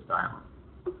just look at the styling.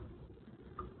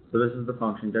 So this is the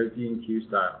function, WP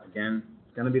style. Again,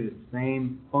 it's going to be the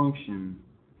same function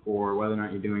for whether or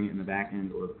not you're doing it in the back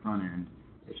end or the front end.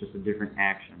 It's just a different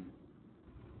action.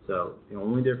 So the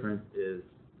only difference is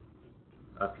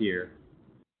up here,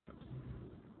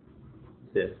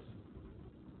 this.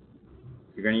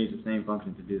 You're going to use the same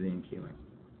function to do the enqueuing.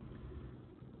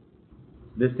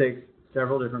 This takes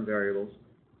several different variables.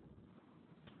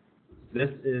 This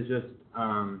is just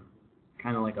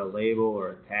kind of like a label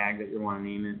or a tag that you want to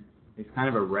name it. It's kind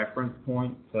of a reference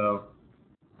point. So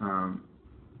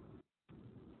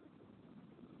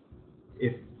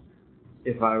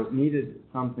if I needed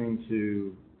something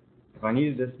to, if I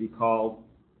needed this to be called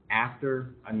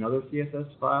after another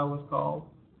CSS file was called,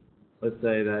 let's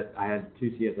say that I had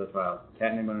two CSS files,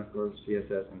 catnip underscore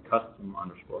CSS and custom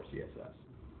underscore CSS.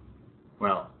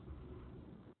 Well,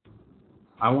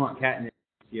 I want catnip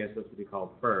CSS to be called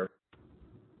first,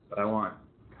 but I want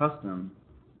custom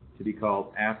to be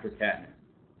called after catnip.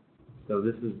 So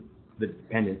this is the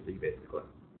dependency, basically.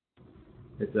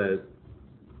 It says,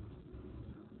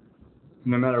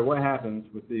 no matter what happens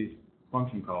with these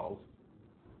function calls,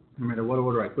 no matter what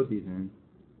order I put these in,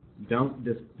 don't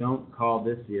call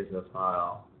this CSS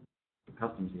file the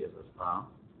custom CSS file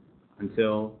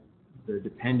until the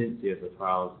dependent CSS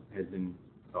file has been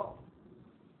called.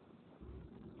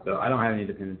 So I don't have any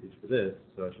dependencies for this,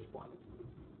 so it's just blank.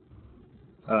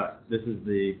 This is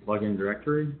the plugin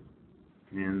directory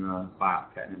and the file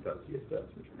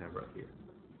catnip.css, which I have right here.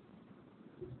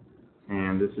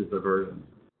 And this is the version.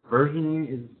 Versioning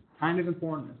is kind of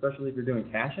important, especially if you're doing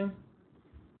caching.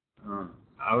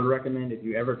 I would recommend if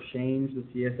you ever change the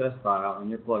CSS file in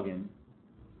your plugin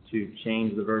to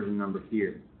change the version number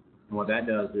here. And what that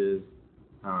does is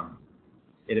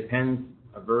it appends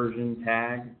a version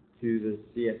tag to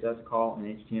the CSS call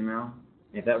in HTML.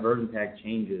 If that version tag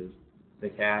changes, the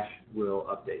cache will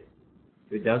update.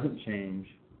 If it doesn't change,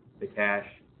 the cache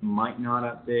might not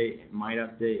update, it might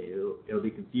update, it'll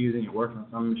be confusing, it works on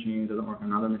some machines, doesn't work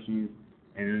on other machines,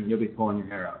 and you'll be pulling your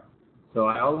hair out. So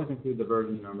I always include the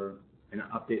version number and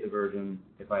update the version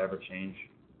if I ever change.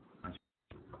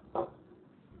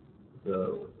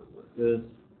 So with this,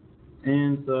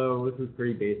 and so this is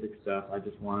pretty basic stuff. I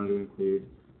just wanted to include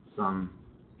some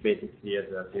basic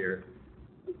CSS here.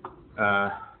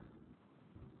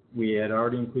 We had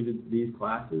already included these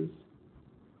classes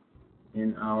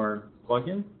in our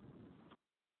plugin,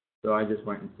 so I just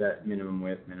went and set minimum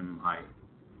width, minimum height,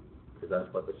 because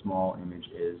that's what the small image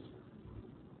is.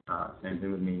 Same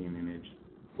thing with medium image.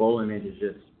 Full image is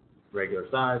just regular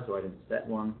size, so I didn't set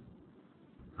one.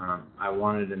 I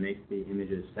wanted to make the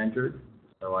images centered,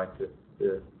 so I took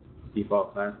the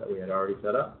default class that we had already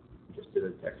set up, just did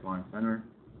a text line center.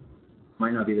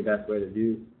 Might not be the best way to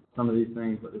do some of these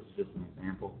things, but this is just an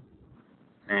example.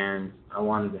 And I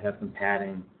wanted to have some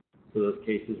padding for those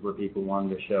cases where people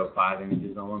wanted to show 5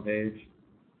 images on one page.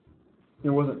 It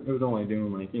was only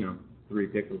doing like, 3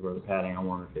 pixels worth of padding. I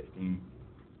wanted 15.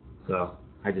 So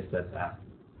I just set that.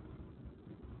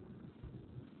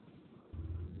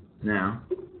 Now,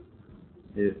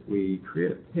 if we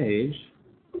create a page,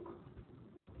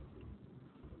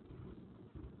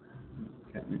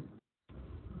 catnip,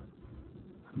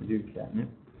 I'm going to do catnip,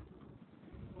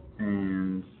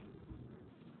 and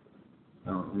I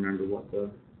don't remember what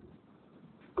the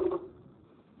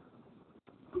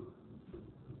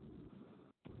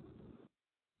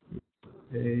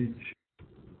page.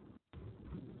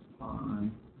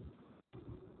 Fine.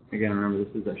 Again, remember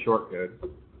this is a shortcode.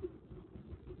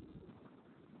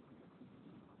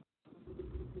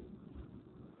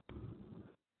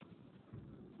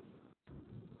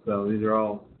 So these are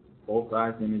all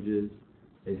full-size images.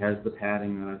 It has the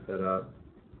padding that I set up.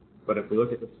 But if we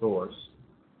look at the source,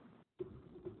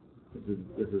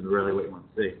 this is really what you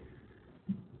want to see.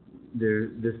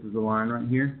 This is the line right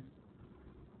here.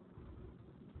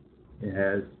 It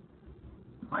has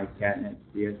my catnip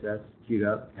CSS queued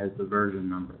up. It has the version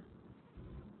number.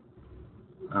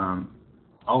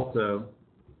 Also,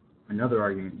 another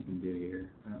argument you can do here,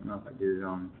 I don't know if I did it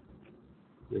on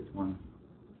this one.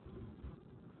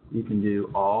 You can do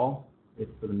all, if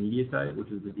for the media site, which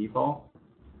is the default,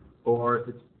 or if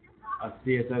it's a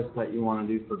CSS site you want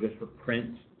to do for just for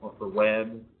print or for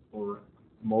web or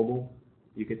mobile,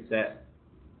 you could set,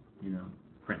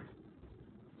 print.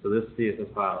 So this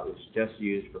CSS file is just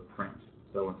used for print.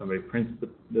 So when somebody prints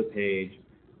the page,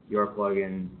 your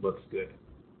plugin looks good.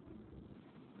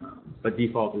 But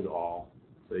default is all,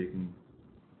 so you can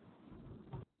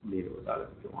leave it without it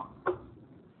if you want.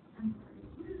 I'm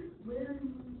sorry, where are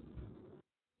you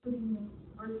putting the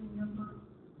version number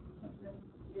of the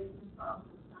business file?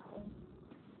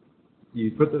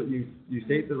 You put you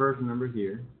state the version number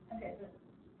here. Okay, but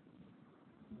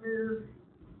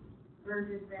where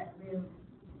does that live?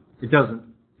 It doesn't.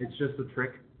 It's just a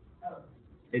trick. Oh.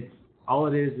 It's all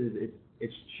it is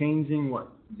it's changing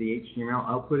what the HTML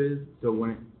output is. So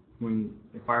when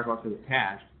the Firefox is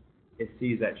attached, it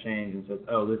sees that change and says,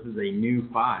 oh, this is a new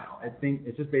file.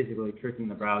 It's just basically tricking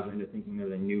the browser into thinking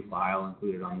there's a new file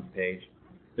included on this page.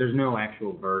 There's no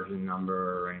actual version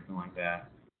number or anything like that.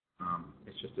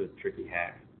 It's just a tricky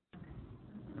hack.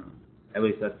 At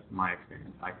least that's my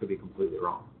experience. I could be completely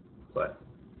wrong, but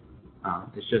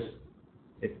it's just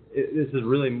this is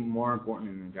really more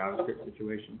important in the JavaScript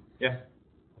situation. Yeah.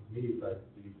 Media sites,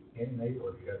 do you animate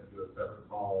or do you have to do a separate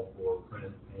call for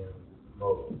print and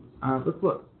mobile? Let's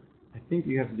look. I think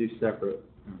you have to do separate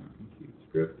include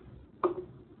script.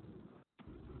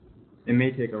 It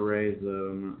may take arrays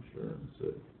though. I'm not sure. So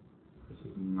this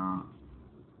is not.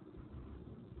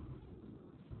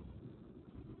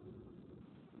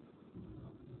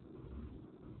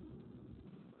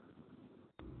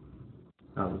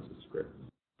 Oh, this is script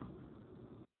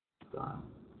style.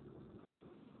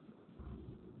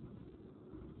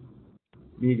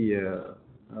 Media,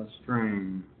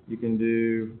 string. You can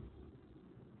do.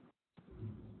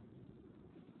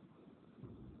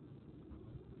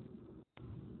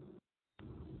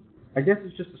 I guess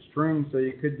it's just a string, so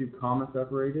you could do comma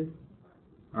separated.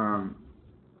 So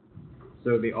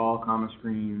it'd be all comma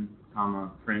screen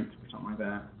comma print or something like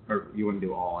that. Or you wouldn't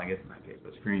do all, I guess, in that case,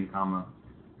 but screen comma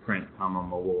print comma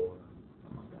mobile,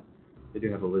 something like that. They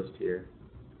do have a list here.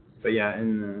 But yeah,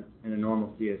 in a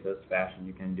normal CSS fashion,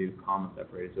 you can do comma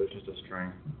separated, so it's just a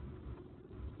string.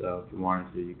 So if you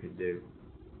wanted to, you could do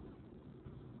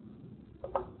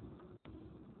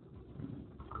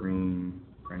screen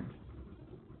print,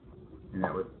 and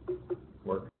that would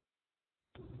work.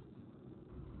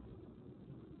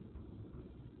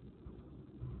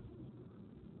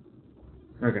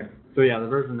 Okay, so yeah, the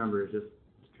version number is just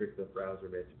to trick the browser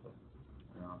basically.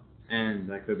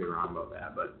 And I could be wrong about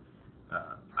that, but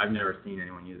I've never seen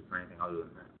anyone use it for anything other than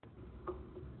that.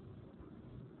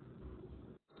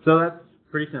 So that's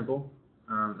pretty simple.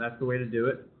 That's the way to do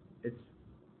it.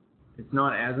 It's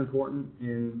not as important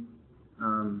in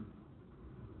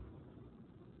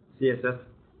CSS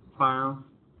files.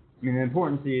 I mean, the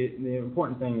important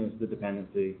thing is the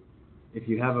dependency. If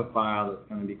you have a file that's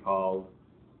going to be called,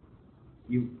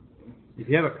 if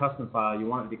you have a custom file, you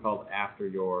want it to be called after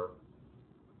your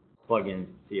plugin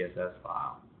CSS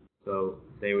file. So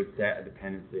they would set a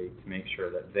dependency to make sure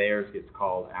that theirs gets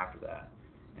called after that.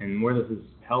 And where this is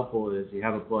helpful is you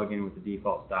have a plugin with the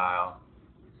default style,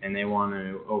 and they want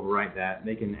to overwrite that.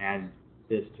 They can add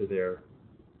this to their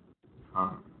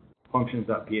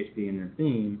functions.php in their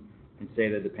theme and say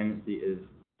the dependency is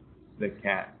the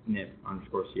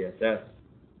catnip_CSS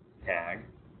tag.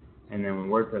 And then when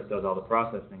WordPress does all the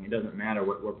processing, it doesn't matter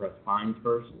what WordPress finds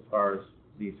first as far as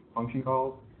these function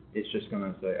calls. It's just going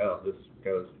to say, oh, this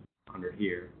goes under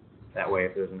here. That way,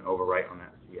 if there's an overwrite on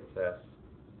that CSS,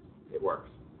 it works.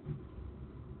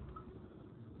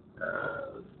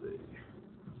 Let's see.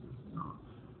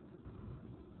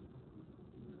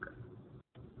 Okay.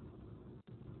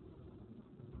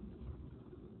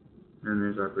 And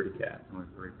there's our pretty cat. I'm going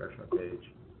to refresh our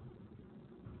page.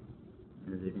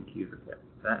 And there's even cute for cat.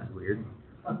 That is weird.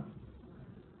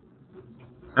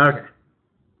 Okay.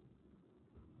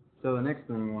 So the next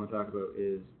thing we want to talk about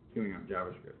is queuing up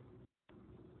JavaScript.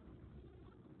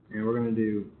 And we're going to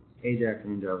do Ajax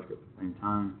and JavaScript at the same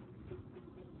time.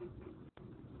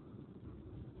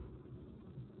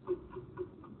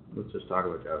 Let's just talk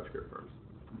about JavaScript first.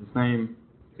 The same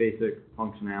basic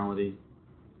functionality.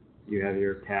 you have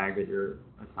your tag that you're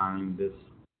assigning this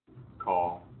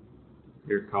call,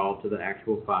 your call to the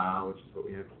actual file, which is what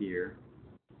we have here.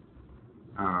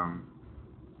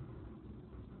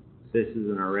 This is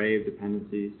an array of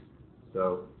dependencies.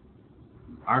 So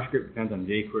our script depends on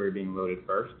jQuery being loaded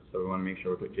first, so we want to make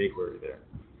sure we put jQuery there.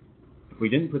 If we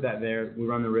didn't put that there, we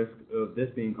run the risk of this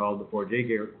being called before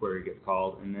jQuery gets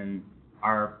called, and then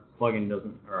our plugin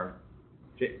doesn't, or our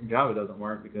Java doesn't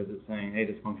work because it's saying, hey,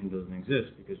 this function doesn't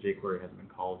exist because jQuery hasn't been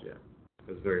called yet.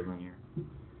 It's very linear.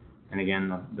 And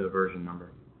again, the version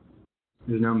number.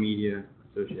 There's no media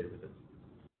associated with it.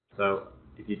 So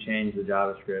if you change the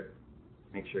JavaScript,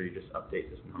 make sure you just update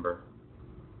this number.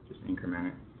 Just increment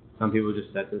it. Some people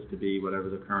just set this to be whatever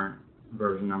the current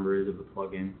version number is of the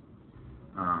plugin.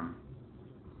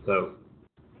 So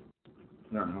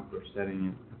I don't know if we're setting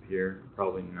it up here.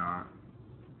 Probably not.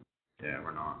 Yeah,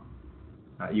 we're not.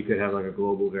 You could have like a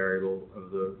global variable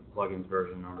of the plugin's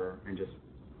version number and just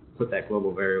put that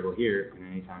global variable here, and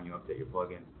anytime you update your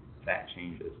plugin, that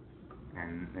changes,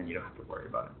 and then you don't have to worry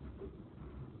about it.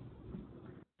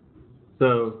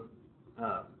 So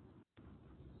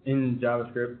in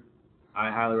JavaScript, I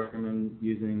highly recommend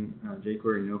using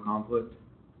jQuery no conflict.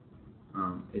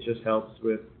 It just helps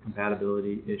with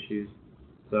compatibility issues.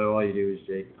 So all you do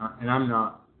is and I'm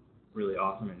not really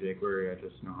awesome at jQuery, I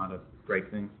just know how to break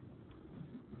things.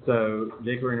 So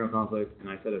jQuery no conflict, and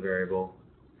I set a variable,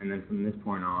 and then from this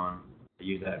point on, I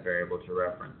use that variable to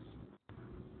reference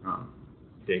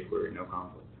jQuery no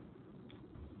conflict.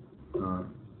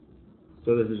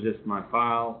 So this is just my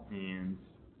file, and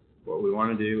what we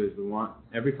want to do is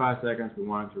every 5 seconds we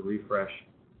want it to refresh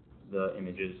the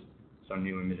images so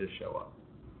new images show up.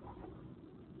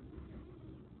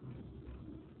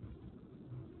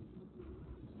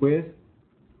 With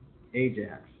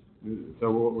Ajax,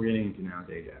 so what we're getting into now is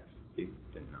Ajax, if you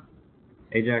didn't know.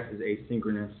 Ajax is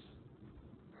asynchronous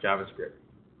JavaScript.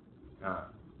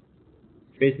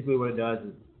 Basically what it does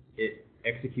is it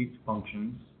executes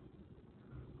functions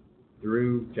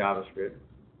through JavaScript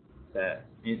that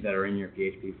are in your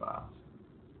PHP files.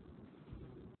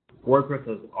 WordPress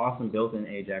has awesome built-in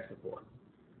Ajax support.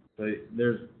 So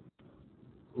there's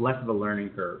less of a learning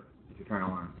curve if you're trying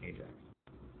to learn Ajax.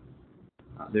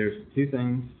 There's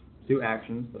two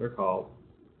actions that are called,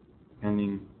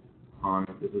 depending on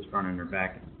if this is front end or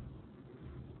back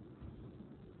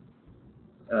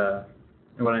end.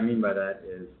 And what I mean by that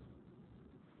is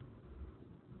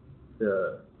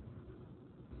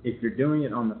if you're doing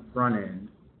it on the front end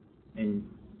and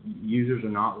users are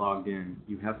not logged in,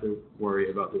 you have to worry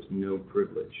about this no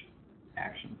privilege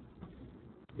action.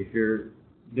 If you're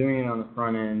doing it on the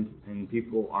front end and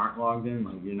people aren't logged in,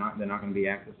 like they're not going to be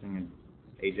accessing an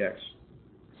Ajax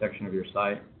section of your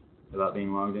site without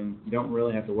being logged in, you don't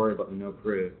really have to worry about the no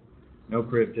priv. No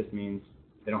priv just means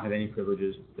they don't have any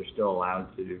privileges, they're still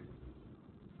allowed to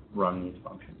run these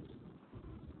functions.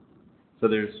 So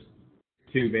there's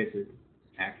two basic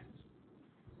actions.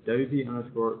 WP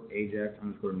underscore Ajax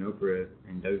underscore no priv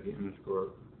and WP underscore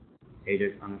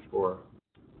Ajax underscore.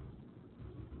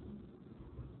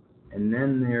 And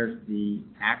then there's the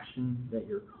action that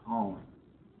you're calling.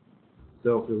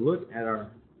 So if we look at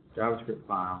our JavaScript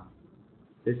file,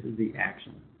 this is the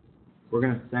action. We're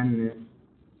going to send this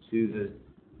to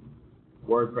the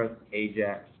WordPress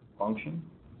Ajax function.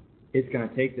 It's going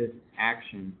to take this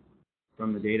action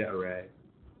from the data array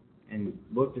and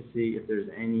look to see if there's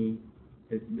any.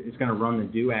 It's going to run the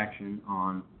do action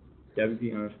on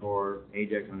WP underscore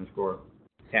Ajax underscore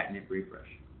catnip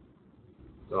refresh.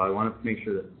 So I want to make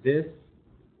sure that this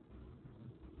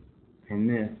and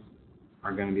this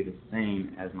are going to be the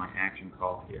same as my action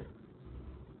call here.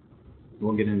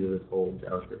 We'll get into this whole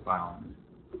JavaScript file in a minute.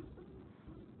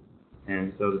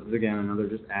 And so this is again another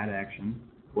just add action.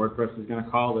 WordPress is going to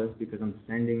call this because I'm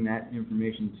sending that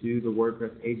information to the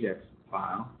WordPress Ajax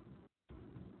file.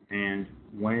 And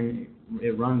when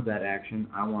it runs that action,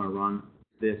 I want to run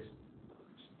this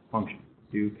function,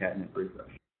 do catnip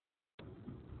refresh.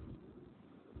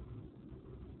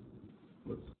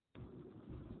 Whoops.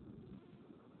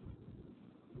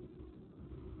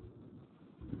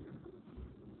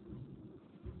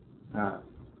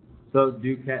 So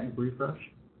do catnip refresh.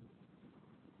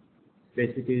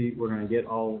 Basically, we're going to get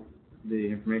all the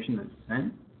information that's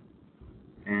sent,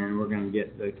 and we're going to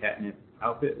get the catnip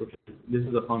outfit, this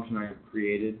is a function I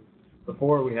created.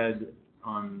 Before we had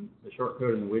on the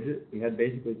shortcode and the widget, we had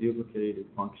basically duplicated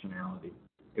functionality.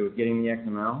 It was getting the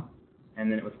XML,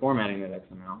 and then it was formatting that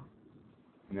XML,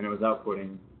 and then it was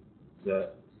outputting the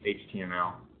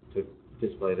HTML to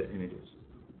display the images.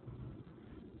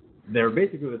 They're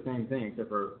basically the same thing, except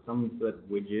for some said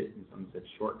widget and some said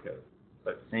shortcode,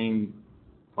 but same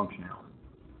functionality.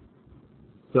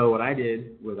 So what I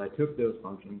did was I took those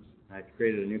functions, I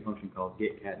created a new function called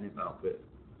getCatnipOutput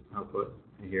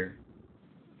here.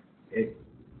 It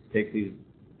takes these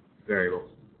variables.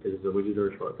 Is it a widget or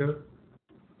a shortcode?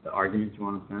 The arguments you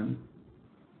want to send.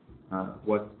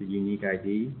 What's the unique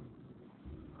ID?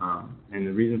 And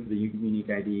the reason for the unique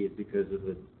ID is because of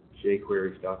the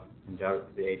jQuery stuff and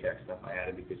the Ajax stuff I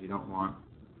added, because you don't want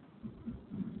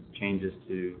changes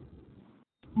to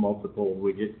multiple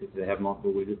widgets. If they have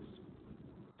multiple widgets,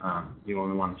 you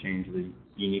only want to change the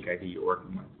unique ID you're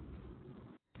working with.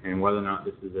 And whether or not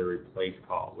this is a replace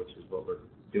call, which is what we're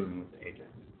doing with the Ajax.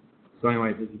 So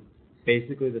anyway, this is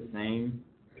basically the same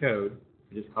code.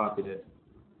 I just copied it,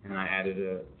 and I added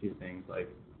a few things like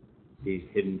these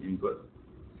hidden input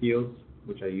fields,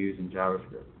 which I use in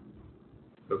JavaScript.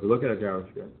 So if we look at a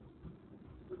JavaScript,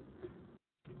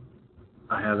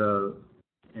 I have a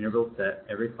interval set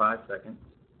every 5 seconds.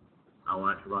 I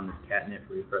want it to run this catnip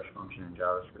refresh function in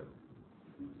JavaScript.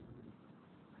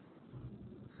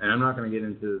 And I'm not going to get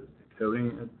into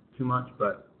coding too much,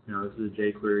 but this is a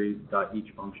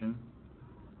jQuery.each function.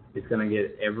 It's going to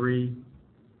get every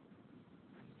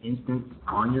instance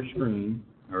on your screen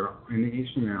or in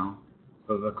the HTML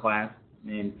of a class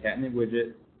named catnip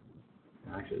widget.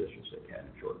 Actually, this should say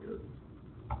catnip shortcode.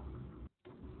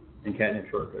 And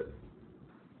catnip shortcode.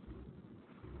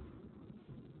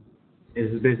 This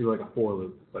is basically like a for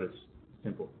loop, but it's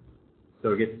simple.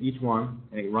 So it gets each one,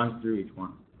 and it runs through each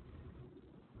one.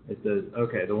 It says,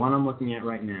 okay, the one I'm looking at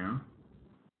right now,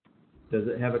 does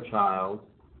it have a child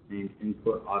named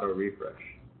input auto refresh?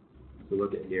 If we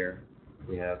look at here,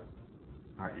 we have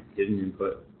our hidden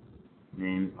input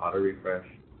named auto refresh,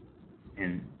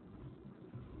 and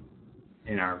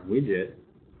in our widget,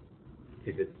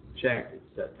 if it's checked,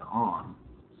 it's set to on.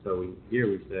 So here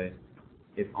we say,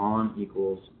 if on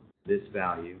equals this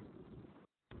value,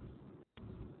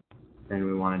 then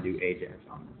we want to do Ajax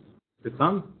on this. For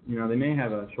some, they may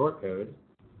have a shortcode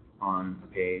on a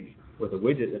page with a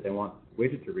widget that they want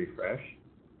widget to refresh,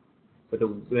 but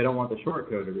they don't want the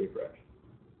shortcode to refresh.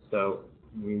 So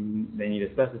they need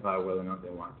to specify whether or not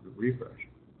they want it to refresh.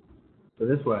 So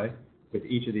this way, with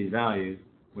each of these values,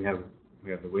 we have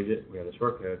the widget, we have the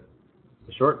shortcode.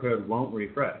 The shortcode won't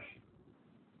refresh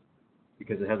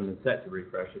because it hasn't been set to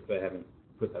refresh if they haven't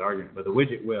put that argument. But the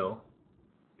widget will,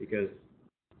 because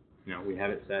we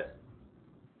have it set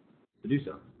to do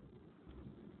so.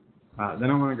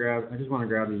 Then I just want to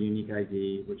grab the unique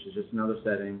ID, which is just another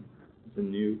setting. It's a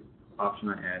new option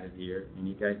I added here,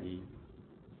 unique ID.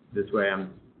 This way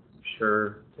I'm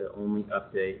sure to only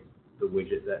update the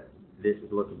widget that this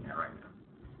is looking at right now.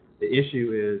 The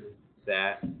issue is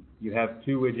that you have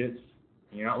two widgets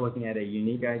and you're not looking at a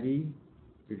unique ID.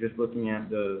 You're just looking at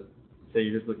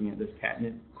you're just looking at this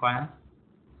catnip class.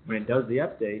 When it does the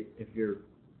update, if you're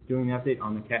doing the update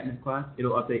on the catnip class,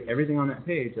 it'll update everything on that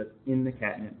page that's in the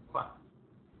catnip class,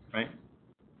 right?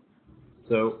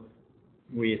 So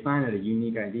we assign it a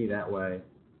unique ID. That way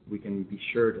we can be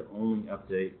sure to only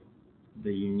update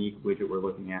the unique widget we're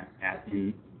looking at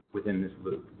within this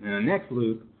loop. And in the next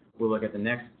loop, we'll look at the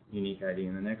next unique ID,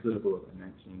 and the next loop we'll look at the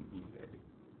next unique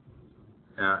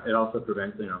ID. It also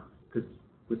prevents, because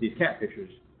with these cat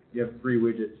pictures, you have 3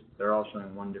 widgets. They're all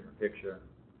showing one different picture.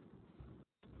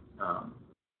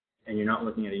 And you're not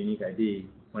looking at a unique ID.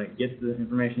 When it gets the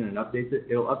information and updates it,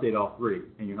 it'll update all 3,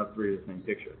 and you'll have 3 of the same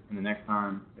picture. And the next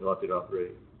time, it'll update all 3,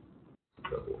 and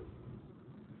so forth.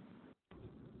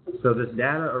 So this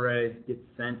data array gets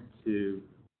sent to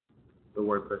the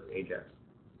WordPress Ajax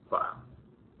file.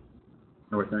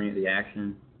 And we're sending it the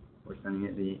action, we're sending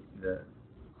it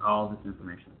all this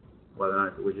information, whether or not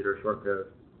it's a widget or a shortcode,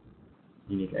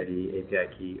 unique ID, API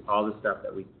key, all the stuff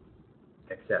that we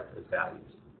accept as values.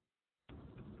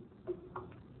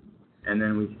 And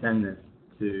then we send this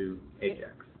to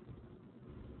Ajax.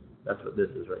 That's what this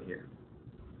is right here.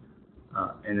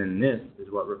 And then this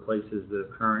is what replaces the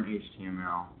current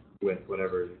HTML with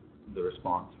whatever the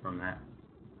response from that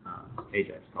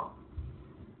Ajax call.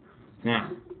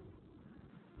 Now,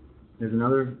 there's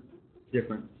another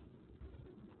difference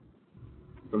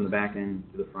from the back end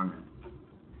to the front end.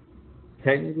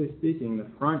 Technically speaking, the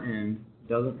front end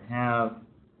doesn't have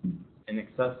an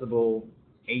accessible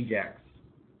Ajax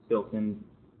built in.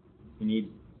 You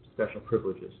need special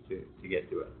privileges to get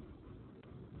to it.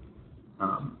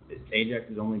 Ajax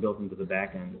is only built into the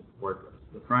back end of WordPress.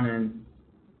 The front end,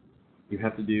 you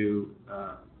have to do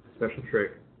a special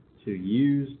trick to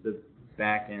use the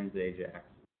back end's Ajax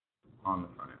on the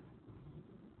front end.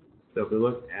 So if we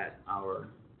look at our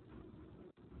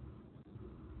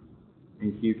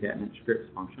enqueue catnip scripts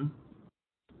function,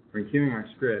 we're enqueuing our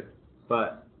script,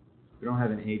 but We don't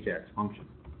have an AJAX function.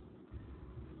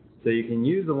 So you can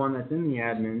use the one that's in the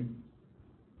admin,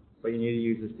 but you need to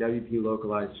use this WP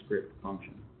localized script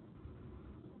function.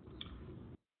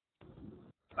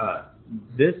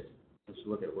 Let's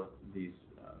look at what these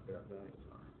values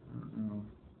are. I don't know.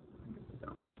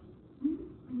 When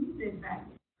you said back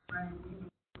end,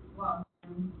 well,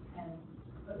 as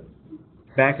opposed to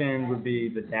Back end would be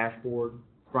the dashboard.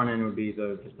 Front end would be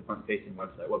just the front-facing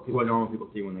website. What normal people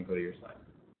see when they go to your site.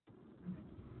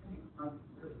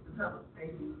 the public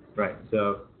facing. Right.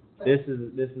 So this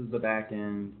is the back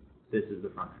end. This is the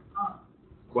front end.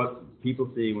 What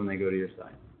people see when they go to your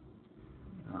site.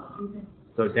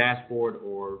 So dashboard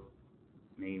or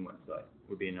main website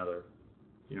would be another.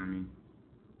 You know what I mean?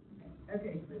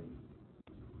 Okay,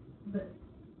 but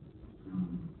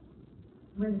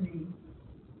when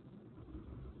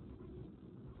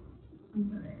I'm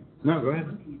sorry. No, go ahead.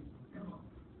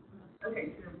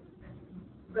 Okay, so,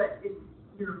 but it's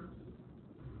your,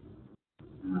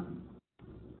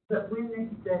 but when they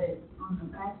set it on the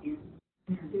back end,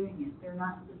 and they're doing it, they're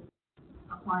not just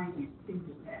applying it to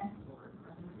the dashboard,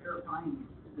 I think they're applying it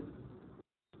to the,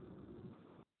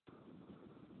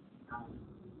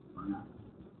 or not.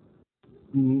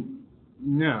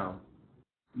 No,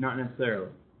 not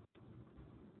necessarily.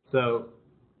 So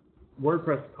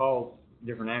WordPress calls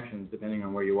different actions depending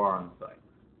on where you are on the site.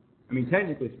 I mean,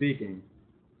 technically speaking,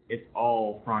 it's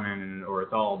all front end or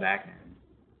it's all back end,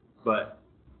 but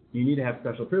you need to have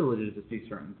special privileges to see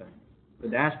certain things. The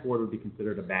dashboard would be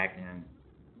considered a back end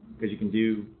because you can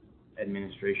do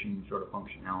administration sort of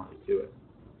functionality to it.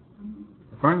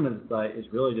 The front end of the site is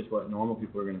really just what normal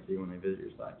people are going to see when they visit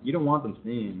your site. You don't want them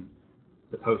seeing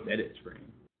the post-edit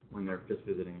screen when they're just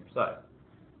visiting your site.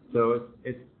 So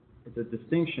it's a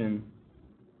distinction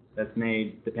that's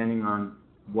made depending on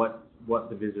what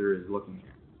the visitor is looking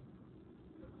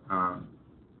at.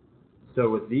 So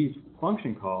with these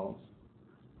function calls,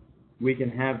 we can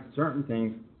have certain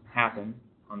things happen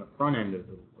on the front end of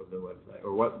the website,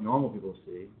 or what normal people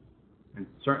see, and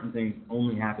certain things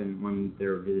only happen when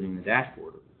they're visiting the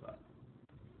dashboard of the site.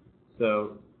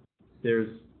 So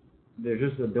there's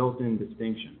just a built-in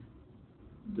distinction.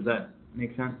 Does that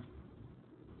make sense?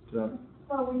 So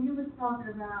when you were talking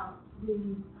about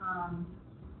the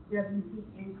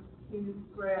WPNQ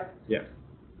script, Yeah.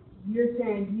 you're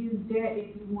saying use that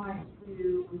if you want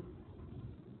to,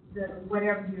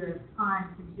 whatever you're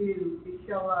trying to do to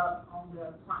show up on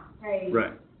the front page,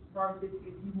 Right. versus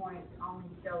if you want it to only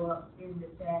show up in the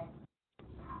back.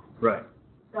 Right.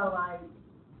 So like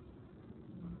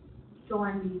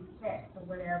showing these text or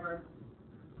whatever,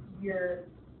 you're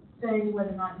saying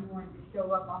whether or not you want it to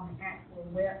show up on the actual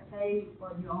web page,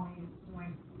 or you only want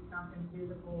to see something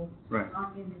visible Right.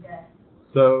 in the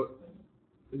dashboard. So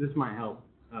this might help.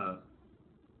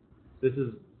 This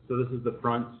is the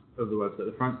front of the website,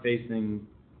 the front-facing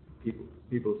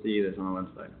people see this on the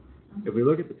website. If we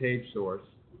look at the page source,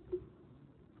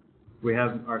 we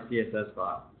have our CSS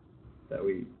file that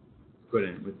we put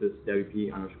in with this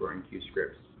WP_NQ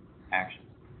scripts action.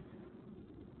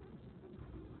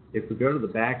 If we go to the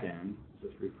back end,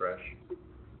 just refresh,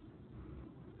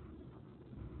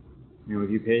 and we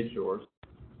view page source,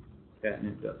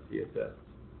 catnip.css,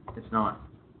 it's not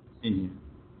in here.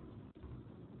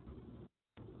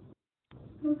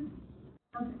 Okay,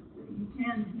 so you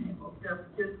can enable stuff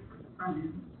just for the front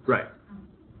end. Right.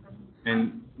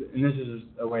 And this is just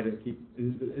a way to keep,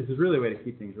 this is really a way to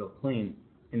keep things real clean.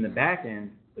 In the back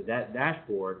end, that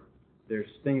dashboard, there's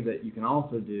things that you can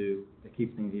also do to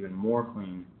keep things even more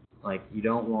clean. Like you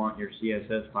don't want your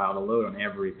CSS file to load on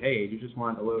every page, you just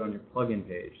want it to load on your plugin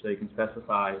page. So you can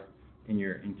specify in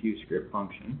your enqueue script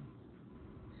function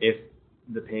if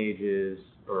the page is,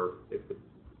 or if the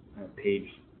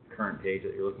current page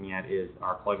that you're looking at is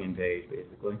our plugin page,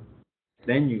 basically.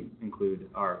 Then you include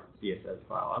our CSS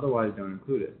file. Otherwise, don't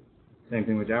include it. Same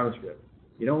thing with JavaScript.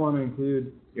 You don't want to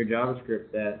include your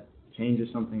JavaScript that changes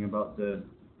something about the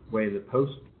way the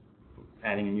post,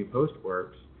 adding a new post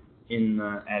works, in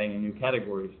the adding a new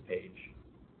categories page.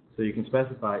 So you can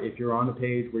specify if you're on a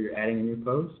page where you're adding a new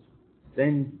post,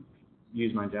 then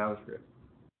use my JavaScript.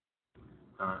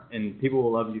 And people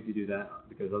will love you if you do that,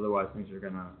 because otherwise things are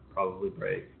going to probably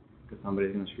break, because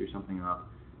somebody's going to screw something up,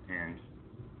 and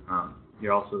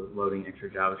you're also loading extra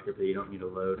JavaScript that you don't need to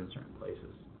load in certain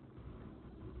places.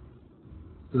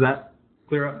 Does that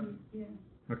clear up? Yeah.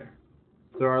 Okay.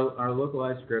 So our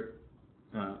localized script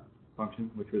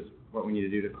function, which was what we need to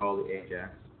do to call the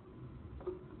AJAX,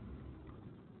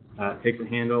 takes a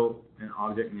handle, an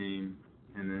object name,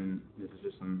 and then this is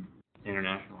just some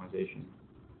internationalization.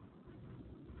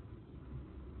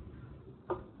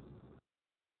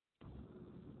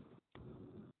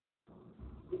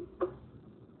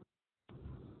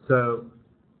 So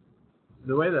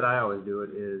the way that I always do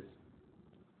it is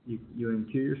you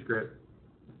enqueue your script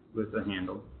with a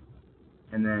handle,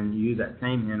 and then you use that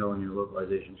same handle in your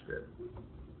localization script.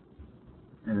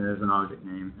 And there's an object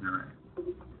name and array.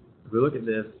 If we look at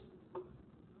this,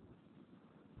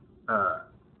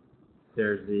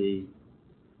 there's the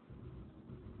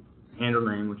handle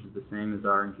name, which is the same as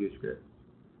our enqueue script.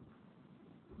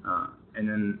 And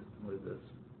then, what is this?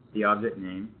 The object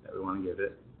name that we want to give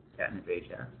it, catnip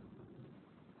Ajax.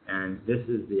 And this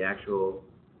is the actual,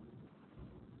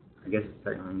 I guess it's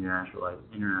technically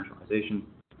internationalization.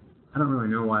 I don't really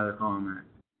know why they're calling that.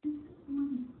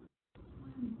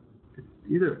 It's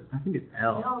either, I think it's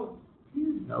L.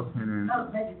 L10N. Oh,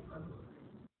 that is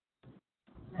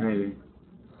Maybe.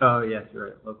 Oh, yes, you're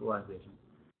right. Localization.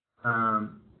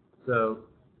 So,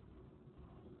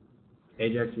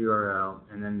 Ajax URL,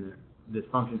 and then this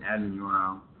function admin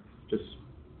URL, just,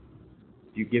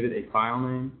 you give it a file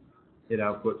name, it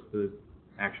outputs the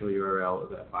actual URL of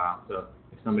that file. So,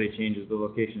 if somebody changes the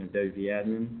location of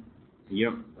wp-admin, the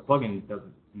plugin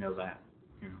doesn't know that.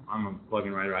 You know, I'm a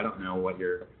plugin writer. I don't know what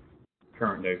your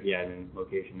current wp-admin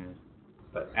location is,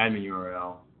 but admin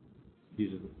URL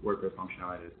uses the WordPress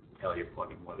functionality to tell your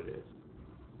plugin what it is.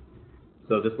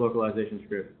 So this localization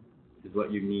script is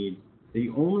what you need. So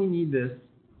you only need this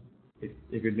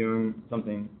if you're doing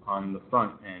something on the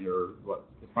front end or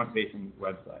the front-facing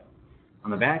website. On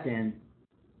the back end,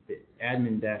 the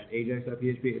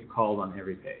admin-ajax.php is called on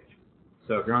every page.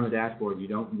 So if you're on the dashboard, you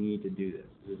don't need to do this.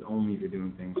 This is only if you're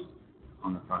doing things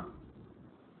on the front.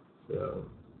 So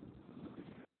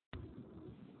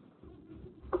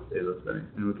save those settings,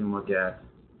 and we can look at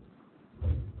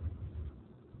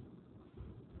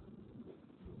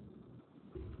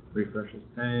refresh this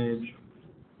page,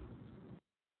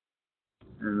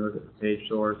 and look at the page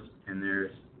source, and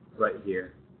there's right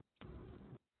here.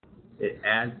 It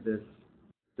adds this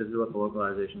is what the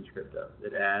localization script does.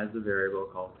 It adds a variable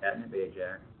called catnip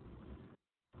Ajax,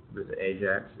 where the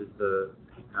Ajax is the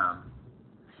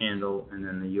handle, and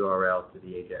then the URL to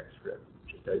the Ajax script,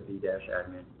 which is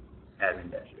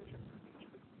wp-admin-ajax.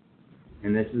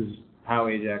 And this is how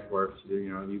Ajax works.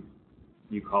 You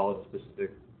call it a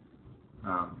specific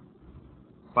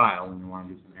file when you want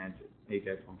to do some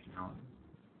Ajax functionality.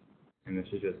 And this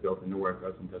is just built into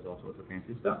WordPress and does all sorts of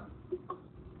fancy stuff.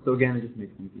 So again, it just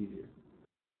makes things easier.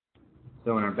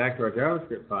 So back to our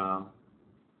JavaScript file,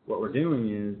 what we're doing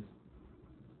is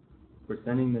we're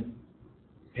sending this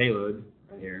payload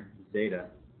right here, this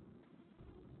data,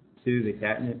 to the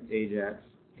catnip Ajax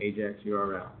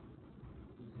URL.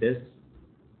 This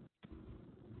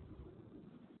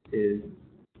is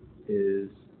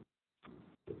if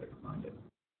I can find it.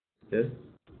 This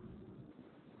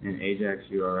and Ajax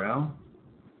URL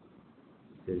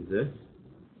is this.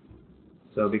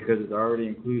 So because it's already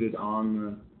included on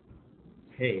the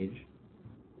page,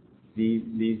 these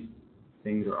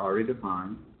things are already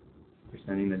defined. You're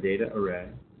sending the data array,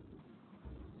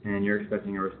 and you're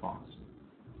expecting a response.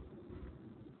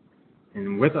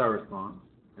 And with our response,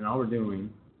 and all we're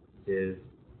doing is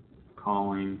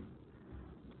calling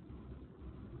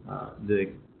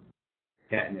the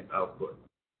catnip output.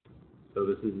 So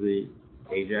this is the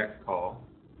Ajax call.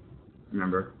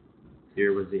 Remember,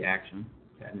 here was the action,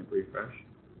 catnip refresh,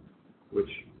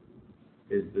 which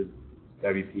is the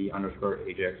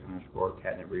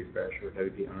wp_ajax_catnip refresh, or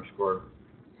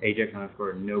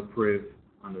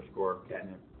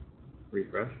wp_ajax_no_priv_catnip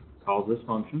refresh. Calls this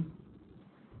function.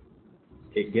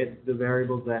 It gets the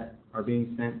variables that are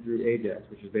being sent through Ajax,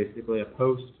 which is basically a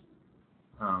post.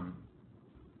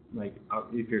 Like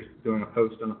if you're doing a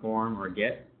post on a forum or a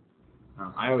get,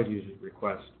 I always use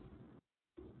request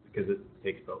because it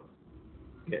takes both,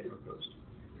 get or post.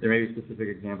 There may be specific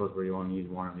examples where you want to use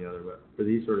one or the other, but for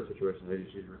these sort of situations, I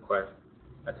just use request.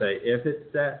 I say if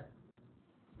it's set,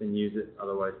 then use it,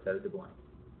 otherwise set it to blank.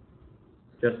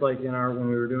 Just like when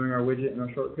we were doing our widget and our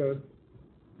shortcode,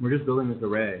 we're just building this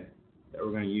array that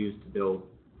we're going to use to build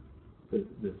this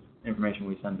information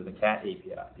we send to the cat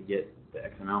API to get the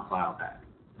XML file back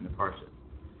and to parse it.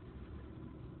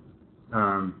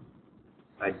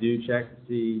 I do check to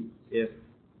see if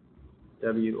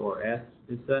W or S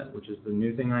is set, which is the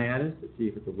new thing I added, to see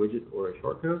if it's a widget or a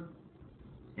shortcode,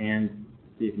 and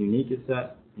see if unique is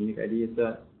set, unique ID is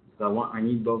set. So I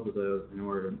need both of those in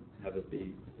order to have it be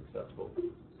a successful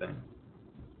thing.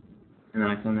 And then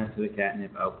I send that to the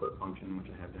catnip output function, which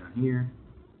I have down here.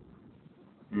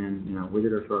 And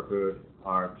widget or shortcode,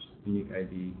 arbs, unique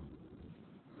ID.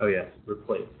 Oh yes,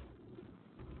 replace.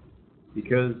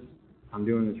 Because I'm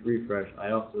doing this refresh,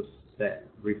 I also set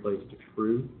replace to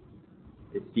true.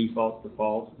 It defaults to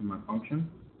false in my function.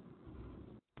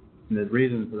 And the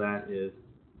reason for that is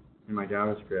in my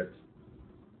JavaScript,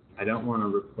 I don't want to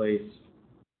replace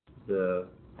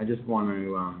I just want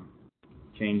to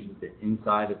change the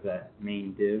inside of that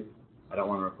main div. I don't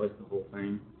want to replace the whole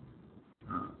thing.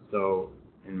 So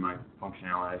in my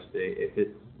functionality, I say if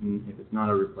it's not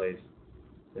a replace,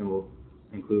 then we'll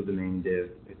include the main div.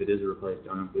 If it is a replace,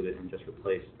 don't include it, and just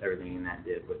replace everything in that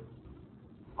div with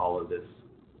all of this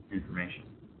information.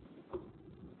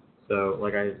 So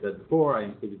like I said before, I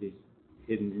included these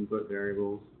hidden input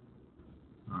variables,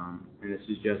 and this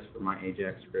is just for my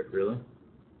Ajax script, really.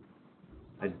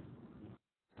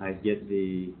 I get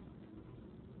the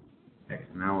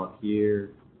XML up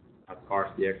here, I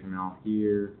parse the XML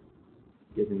here,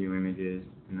 get the new images,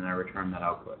 and then I return that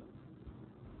output.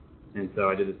 And so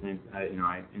I did the same.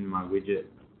 In my widget,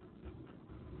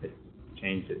 I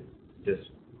changed it, just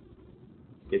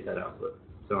get that output.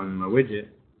 So in my widget,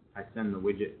 I send the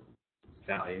widget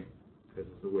value because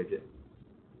it's a widget,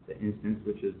 the instance,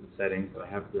 which is the setting that I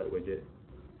have for that widget,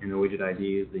 and the widget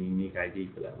ID is the unique ID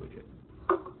for that widget.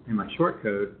 In my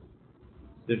shortcode,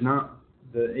 the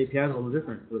API is a little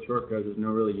different. For the shortcode, there's no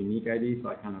really unique ID, so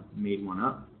I kind of made one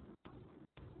up.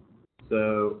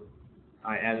 So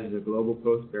I added a global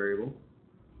post variable.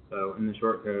 So in the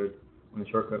shortcode, when the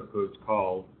shortcode code is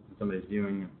called, and somebody's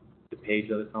viewing the page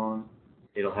that it's on,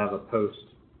 it'll have a post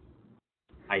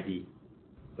ID.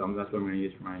 So that's what I'm going to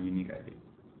use for my unique ID.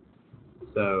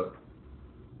 So,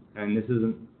 and this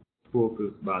isn't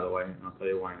foolproof, by the way, and I'll tell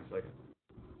you why in a second.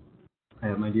 I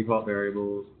have my default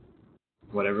variables.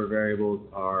 Whatever variables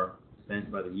are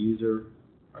sent by the user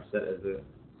are set as an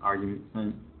argument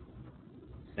sent.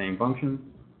 Same function,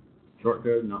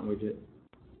 shortcode, not widget,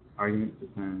 argument to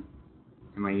send,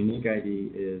 and my unique ID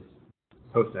is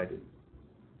post ID.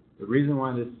 The reason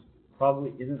why this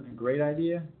probably isn't a great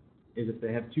idea is if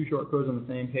they have two shortcodes on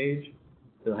the same page,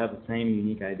 they'll have the same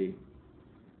unique ID.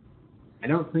 I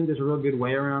don't think there's a real good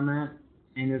way around that,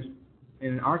 and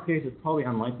in our case, it's probably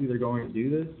unlikely they're going to do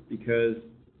this because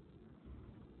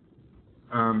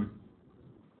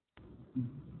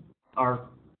our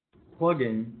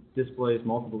plugin displays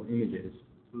multiple images.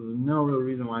 So there's no real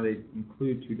reason why they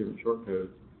include two different shortcodes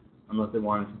unless they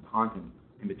wanted some content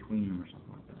in between them or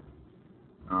something like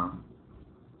that.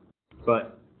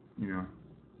 But,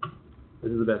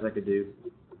 this is the best I could do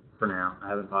for now. I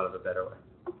haven't thought of a better way.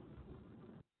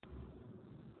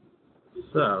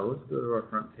 So let's go to our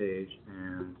front page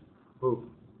and hope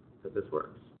that this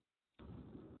works.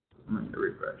 I'm going to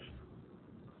refresh.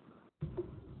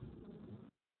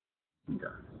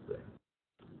 Okay, let's see.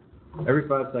 Every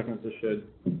 5 seconds this should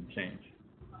change.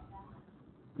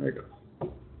 There it goes.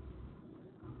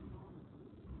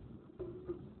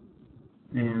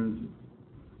 And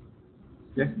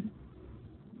yeah.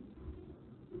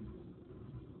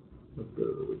 Let's go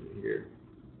to the widget here.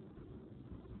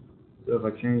 So if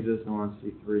I change this, I want to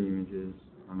see 3 images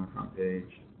on the front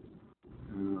page.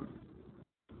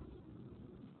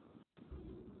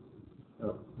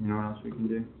 Oh, you know what else we can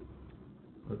do?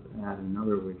 Let's add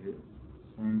another widget.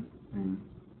 Same thing.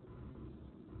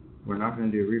 We're not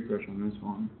going to do a refresh on this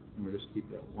one. We'll just keep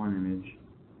that one image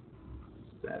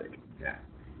static. Yeah.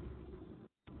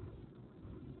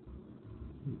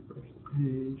 Refresh the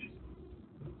page.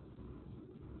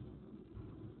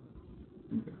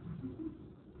 Okay.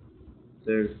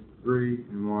 There's 3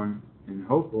 and 1, and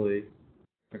hopefully,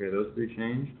 okay, those 3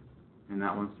 changed, and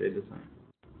that one stayed the same.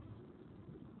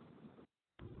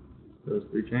 Those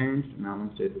 3 changed, and that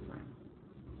one stayed the same.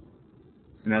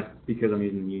 And that's because I'm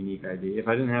using the unique ID. If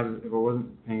I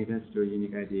wasn't paying attention to a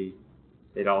unique ID,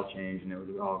 they'd all change and it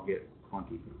would all get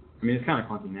clunky. I mean, it's kind of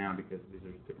clunky now because these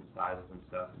are different sizes and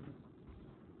stuff. And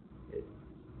it's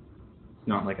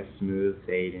not like a smooth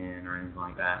fade in or anything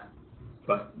like that.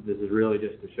 But this is really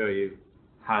just to show you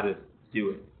how to do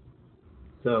it.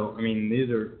 So, I mean, these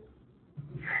are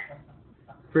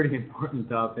pretty important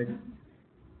topics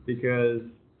because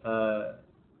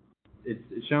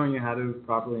it's showing you how to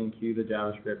properly enqueue the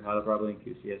JavaScript, how to properly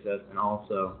enqueue CSS, and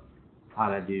also how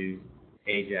to do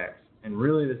Ajax. And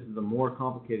really, this is the more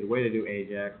complicated way to do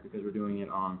Ajax because we're doing it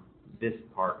on this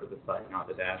part of the site, not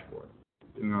the dashboard.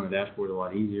 Doing it on the dashboard is a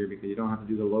lot easier because you don't have to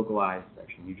do the localized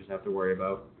section. You just have to worry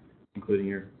about including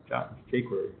your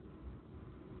jQuery.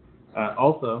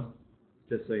 Also,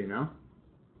 just so you know,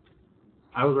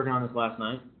 I was working on this last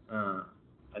night.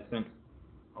 I spent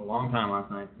a long time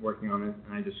last night working on this,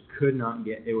 and I just could not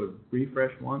get it. Would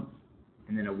refresh once,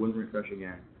 and then it wouldn't refresh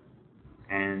again.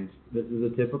 And this is a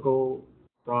typical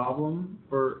problem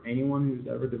for anyone who's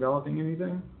ever developing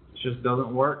anything. It just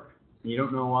doesn't work. You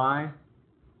don't know why.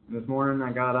 And this morning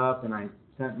I got up and I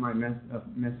sent my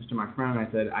message to my friend, and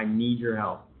I said, I need your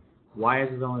help. Why is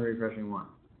this only refreshing once?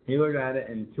 He looked at it,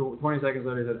 and 20 seconds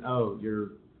later he said, oh,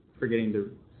 you're forgetting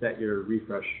to set your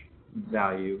refresh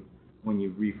value when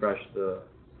you refresh the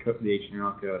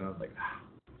HTML code. And I was like,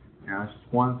 it's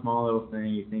just one small little thing.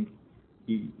 You think,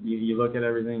 you look at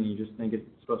everything and you just think it's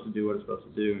supposed to do what it's supposed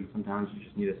to do, and sometimes you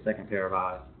just need a second pair of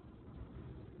eyes.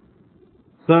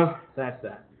 So that's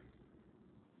that.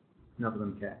 Enough of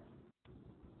them cats.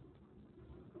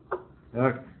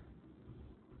 Okay.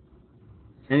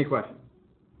 Any questions?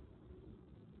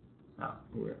 Oh,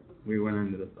 we went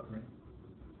into this already.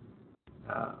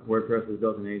 WordPress has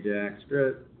built an AJAX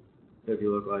script, WP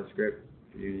localized script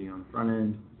if you're using it on the front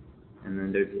end, and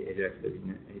then WP AJAX,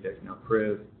 WP AJAX now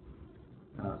priv.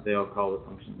 They all call the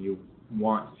function you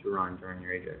want to run during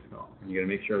your AJAX call. And you got to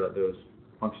make sure that those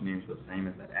function names are the same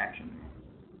as that action name.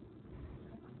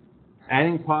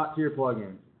 Adding pot to your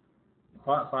plugin. The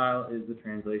pot file is the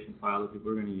translation file that people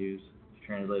are going to use to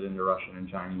translate into Russian and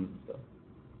Chinese and stuff.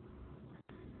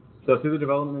 So through the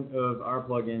development of our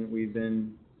plugin, we've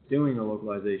been doing the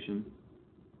localization.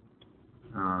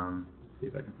 See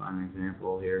if I can find an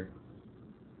example here.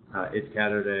 It's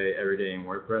Saturday every day in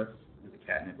WordPress. It's a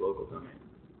catnip local domain.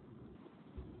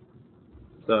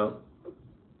 So,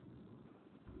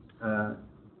 let's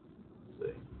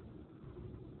see.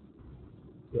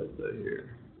 Let's say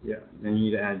here. Yeah, then you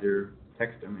need to add your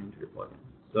text domain to your plugin.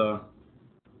 So,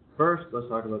 first, let's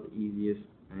talk about the easiest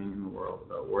thing in the world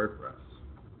about WordPress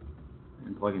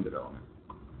and plugin development.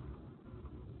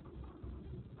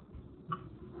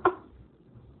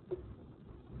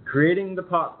 Creating the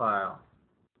pot file.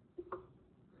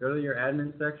 Go to your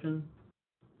admin section,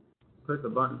 click the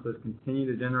button that says continue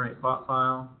to generate pot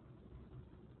file.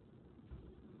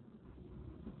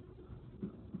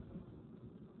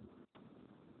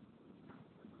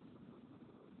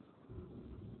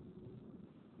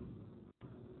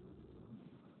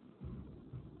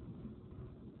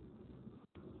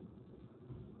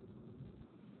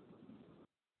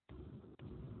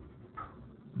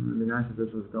 It'd be nice if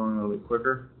this was going a little bit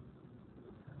quicker.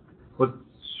 What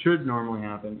should normally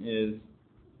happen is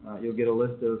you'll get a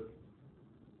list of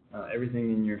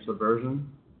everything in your Subversion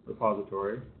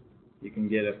repository. You can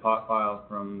get a pot file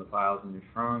from the files in your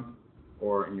trunk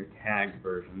or in your tagged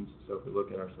versions. So if we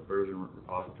look at our Subversion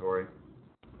repository,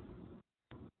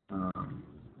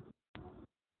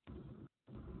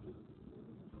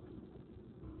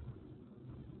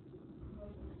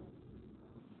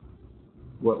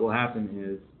 what will happen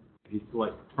is if you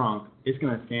select trunk, it's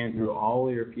going to scan through all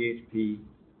of your PHP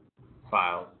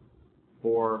files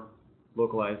for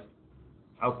localized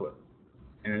output,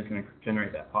 and it's going to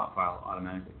generate that pot file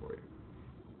automatically for you.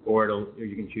 Or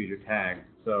you can choose your tag.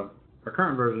 So our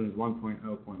current version is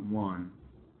 1.0.1.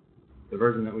 The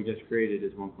version that we just created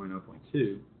is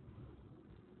 1.0.2.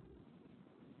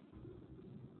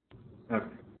 Okay,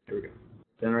 here we go.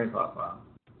 Generate pot file.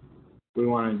 We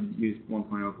want to use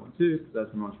 1.0.2 because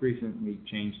that's the most recent. We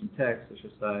changed some text. Let's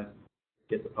just say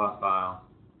get the pot file,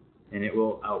 and it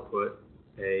will output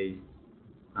a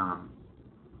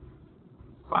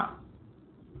file.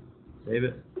 Save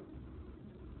it,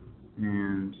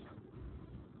 and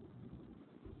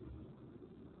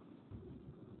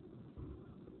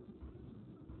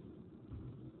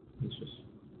let's just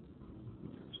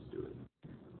do it.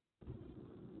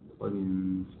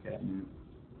 Plugins, catnip.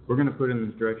 We're going to put in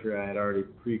this directory I had already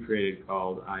pre-created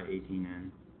called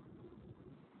i18n.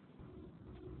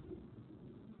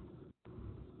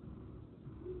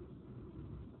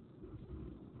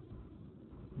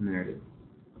 And there it is.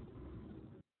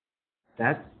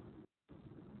 That's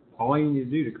all you need to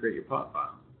do to create your pot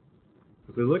file.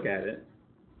 If we look at it,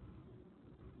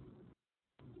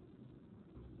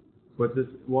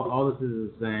 all this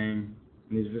is saying,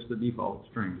 and these are just the default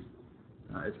strings.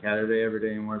 It's cat every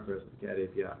day in WordPress, the cat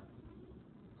API.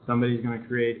 Somebody's going to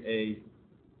create a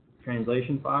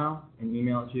translation file and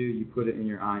email it to you. You put it in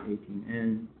your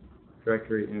i18n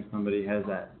directory, and if somebody has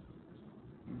that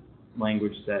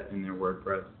language set in their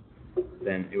WordPress,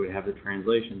 then it would have the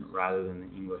translation rather than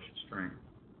the English string.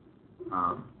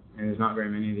 And there's not very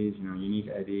many of these, unique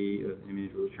ID with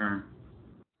image return.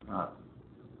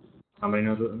 Somebody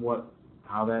knows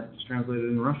how that's translated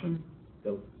in Russian,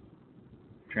 they'll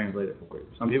translate it for you.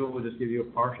 Some people will just give you a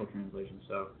partial translation.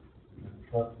 So,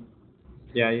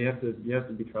 yeah, you have to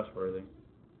be trustworthy.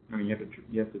 I mean, you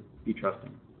have to be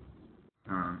trusting.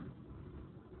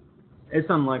 It's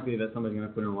unlikely that somebody's going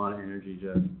to put in a lot of energy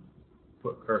to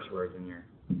put curse words in your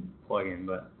plugin,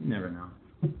 but you never know.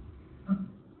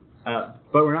 But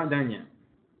we're not done yet.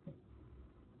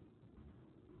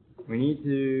 We need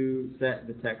to set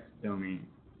the text domain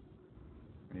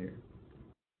right here.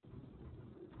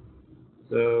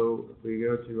 So if we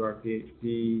go to our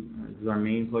PHP, this is our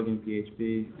main plugin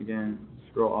PHP. Again,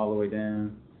 scroll all the way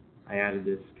down. I added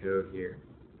this code here.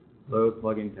 Load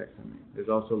plugin text domain. There's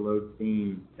also load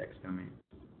theme text domain.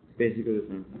 Basically the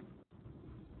same thing.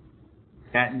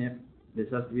 Catnip, this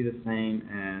has to be the same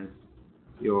as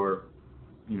your,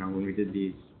 when we did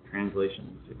these translations.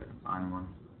 Let's see if I can find one.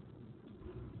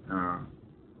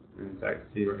 In fact,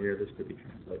 see right here, this could be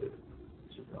translated.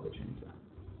 I should probably change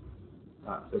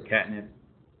that. So catnip,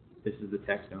 this is the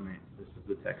text domain. This is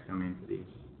the text domain for these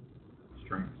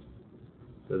strings.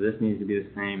 So this needs to be the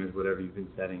same as whatever you've been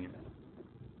setting it as.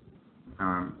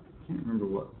 I can't remember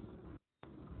what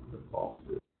the false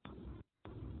is.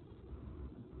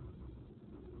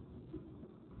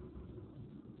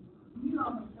 You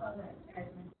almost saw that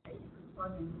admin page for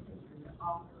plugin history, the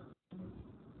author.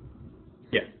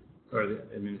 Yeah, or the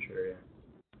administrator,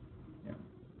 yeah.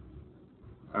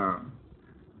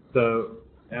 So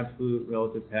absolute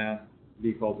relative path,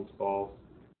 default is false.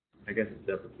 I guess it's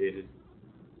deprecated.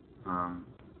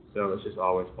 So it's just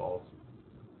always false.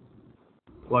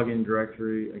 Plugin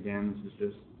directory, again,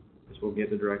 this will get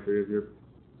the directory of your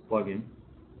plugin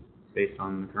based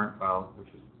on the current file, which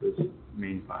is this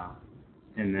main file.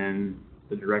 And then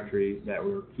the directory that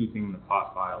we're keeping the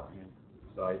pot file in.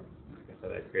 So like I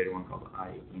said, I created one called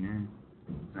I18N,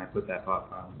 and I put that pot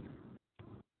file in there.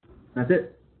 That's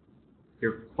it.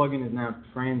 Your plugin is now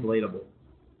translatable.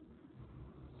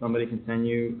 Somebody can send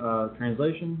you a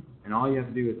translation, and all you have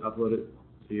to do is upload it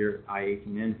to your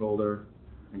I18N folder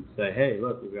and say, hey,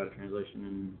 look, we've got a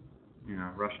translation in,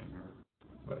 Russian or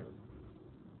whatever.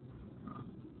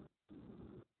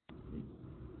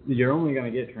 You're only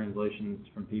going to get translations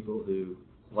from people who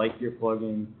like your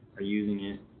plugin, are using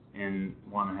it, and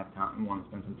want to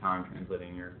spend some time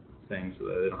translating your thing so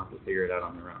that they don't have to figure it out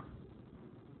on their own.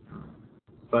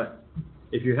 But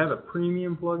if you have a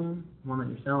premium plugin, one that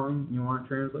you're selling, and you want it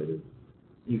translated,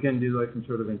 you can do like some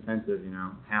sort of incentive,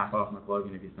 half off my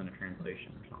plugin if you send a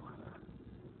translation or something like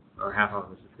that, or half off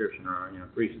the subscription, or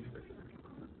free subscription or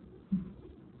something like that.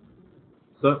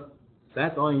 So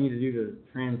that's all you need to do to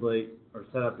translate or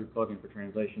set up your plugin for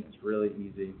translation. It's really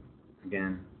easy.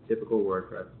 Again, typical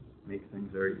WordPress makes things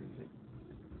very easy.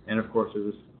 And of course,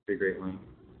 there's this very great link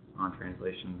on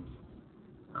translations,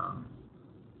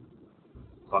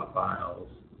 plot files.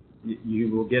 You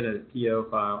will get a PO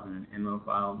file and an MO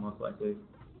file most likely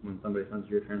when somebody sends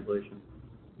you a translation.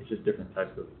 It's just different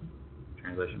types of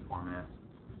translation formats.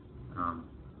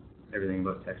 Everything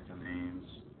about text domains,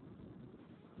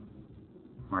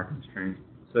 marking strings.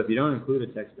 So if you don't include a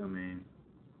text domain,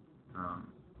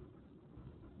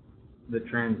 the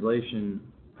translation,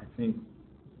 I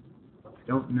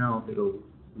don't know if it'll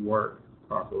work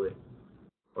properly,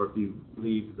 or if you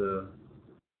leave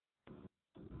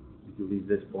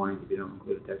this blank if you don't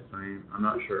include a text domain. I'm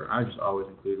not sure. I just always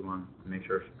include one to make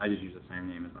sure. I just use the same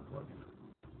name as my plugin.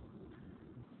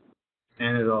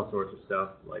 And there's all sorts of stuff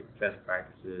like best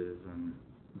practices, and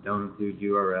don't include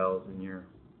URLs in your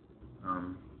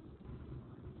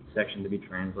section to be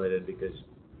translated because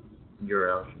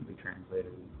URL shouldn't be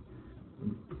translated.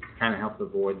 Kind of helps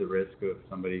avoid the risk of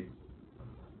somebody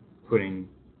putting,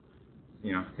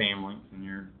 spam links in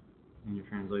your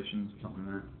translations or something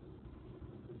like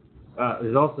that.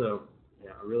 There's also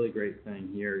a really great thing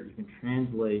here. You can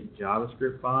translate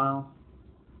JavaScript files.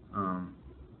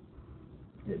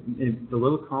 It's a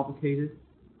little complicated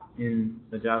in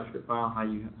the JavaScript file how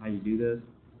you do this,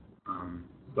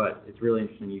 but it's really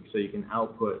interesting. So you can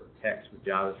output text with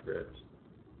JavaScript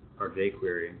or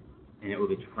jQuery, and it will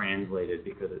be translated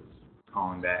because it's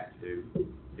calling back to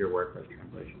your WordPress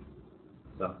translation.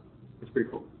 So it's pretty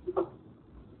cool.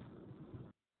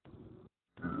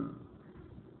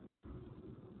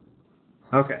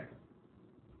 Okay,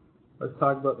 let's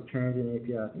talk about the transient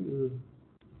API. I think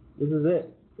this is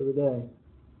it for the day.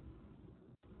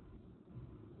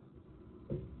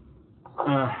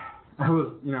 I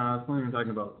was planning on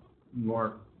talking about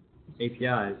more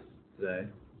APIs today.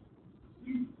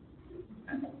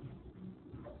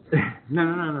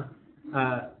 No.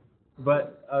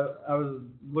 But I was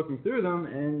looking through them,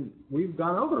 and we've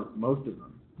gone over most of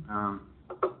them.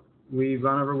 We've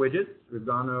gone over widgets. We've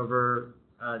kind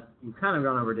of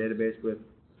gone over database with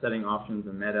setting options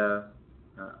and meta,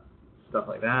 stuff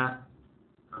like that.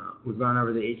 We've gone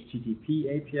over the HTTP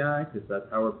API, because that's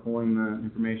how we're pulling the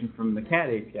information from the CAT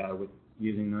API with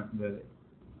using the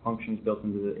functions built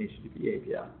into the HTTP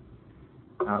API.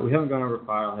 We haven't gone over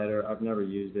file header. I've never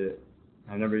used it.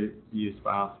 I've never used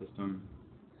file system.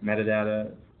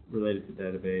 Metadata related to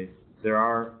database. There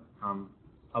are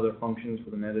other functions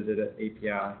for the metadata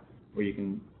API where you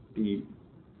can be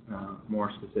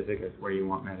more specific as where you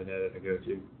want metadata to go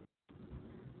to.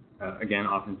 Again,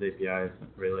 Options API is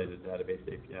related to Database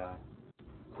API.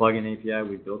 Plugin API,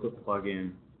 we built a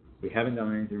plugin. We haven't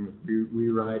done anything with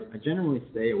rewrite. I generally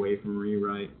stay away from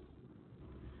rewrite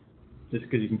just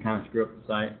because you can kind of screw up the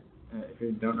site if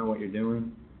you don't know what you're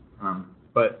doing.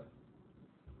 But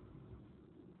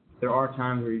there are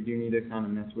times where you do need to kind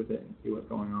of mess with it and see what's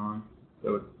going on. So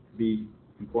it'd be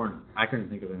important. I couldn't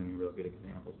think of any real good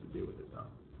examples to do with it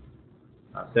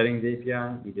though. Settings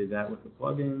API, we did that with the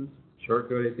plugins.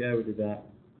 Shortcode API, we did that.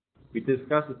 We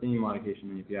discussed the theme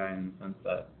modification API in the sense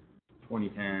that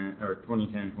 2010,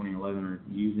 2011 are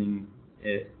using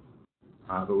it,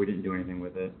 but we didn't do anything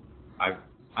with it.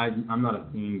 I'm not a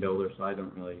theme builder, so I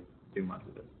don't really do much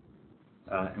with it.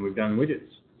 And we've done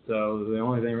widgets. So the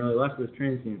only thing really left was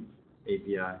Transients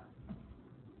API. I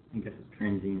guess it's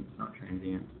transient, it's not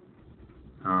transient.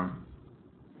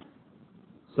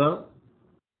 So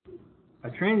a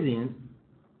transient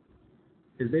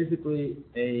is basically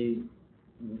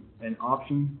an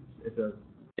option. It's a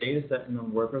data set in the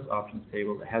WordPress options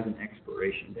table that has an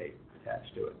expiration date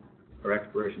attached to it, or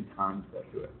expiration time set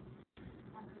to it.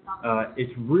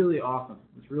 It's really awesome.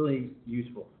 It's really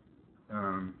useful.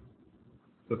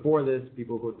 Before this,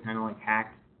 people would kind of like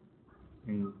hack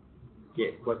and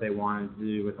get what they wanted to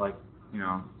do with like,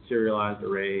 serialized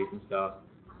arrays and stuff.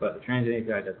 But the Transient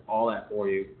API does all that for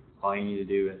you. All you need to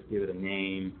do is give it a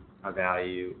name, a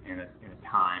value, and a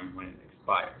time when it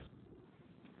expires.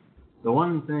 The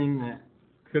one thing that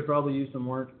could probably use some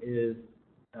work is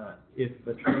if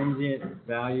a transient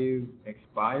value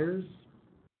expires,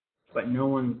 but no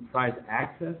one tries to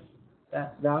access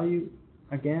that value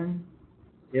again,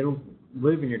 it'll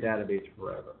live in your database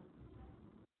forever.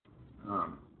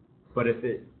 But if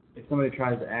somebody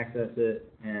tries to access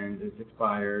it and it's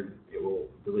expired, it will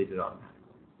delete it automatically.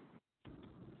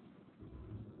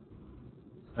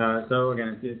 So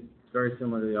again, it's very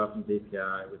similar to the Options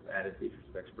API with added features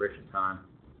of expiration time,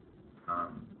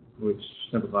 which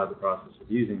simplifies the process of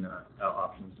using the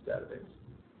Options database.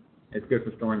 It's good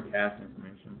for storing cache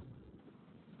information.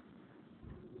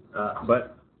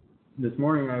 But this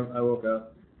morning I woke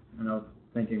up and I was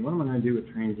thinking, what am I going to do with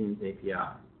Transients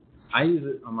API? I use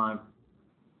it on my,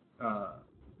 I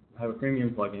have a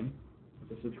premium plugin.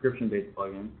 It's a subscription-based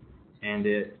plugin, and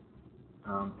it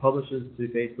publishes to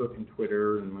Facebook and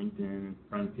Twitter and LinkedIn and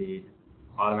FriendFeed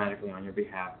automatically on your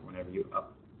behalf whenever you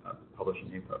publish a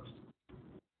new post.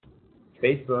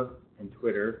 Facebook and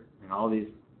Twitter and all these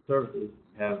services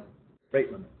have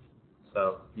rate limits.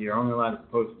 So you're only allowed to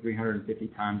post 350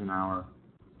 times an hour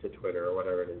to Twitter or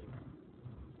whatever it is now.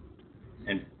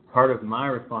 And part of my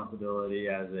responsibility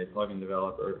as a plugin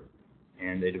developer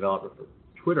and a developer for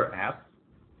Twitter apps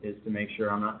is to make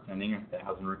sure I'm not sending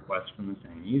 1,000 requests from the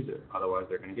same user. Otherwise,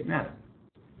 they're going to get mad at me.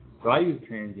 So I use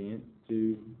Transient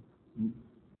to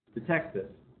detect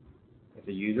this. If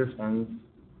a user sends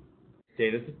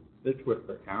data to the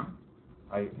Twitter account,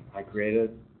 I create a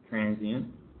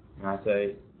Transient, and I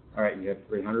say, all right, you have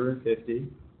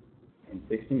 350 in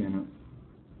 60 minutes,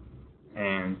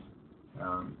 and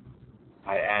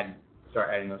I start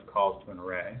adding those calls to an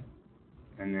array.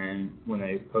 And then when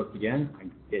they post again, I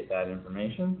get that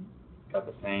information. Got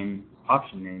the same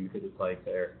option name because it's like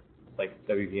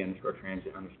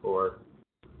WP_transient_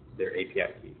 their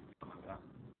API key. Something like that.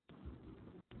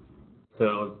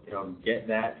 So it'll get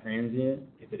that transient.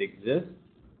 If it exists,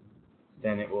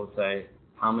 then it will say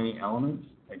how many elements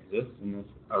exist in this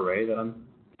array that I'm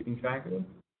keeping track of.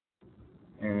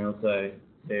 And it'll say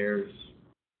there's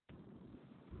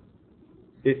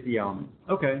 50 elements.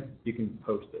 Okay, you can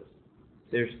post this.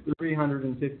 There's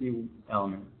 350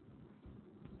 elements.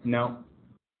 No,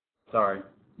 sorry,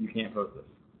 you can't post this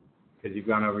because you've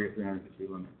gone over your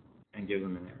 350 limit and give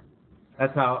them an error.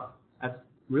 That's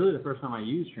really the first time I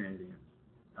used Transient.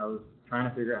 I was trying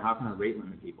to figure out how can I rate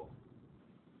limit people.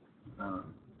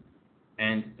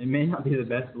 And it may not be the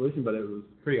best solution, but it was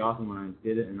pretty awesome when I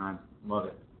did it, and I love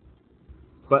it.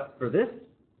 But for this,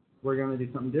 we're going to do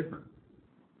something different.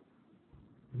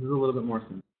 This is a little bit more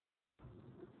simple.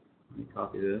 Let me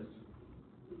copy this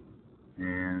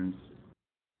and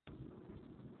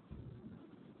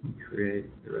create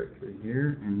a directory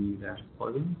here and use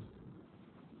 -plugins.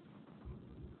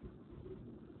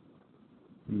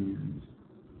 And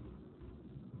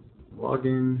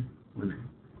login limit.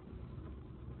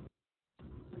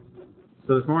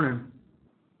 So this morning,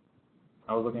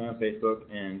 I was looking at Facebook,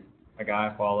 and a guy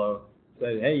I follow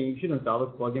said, hey, you should install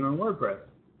this plugin on WordPress.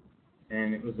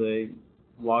 And it was a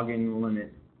login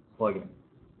limit plugin.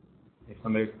 If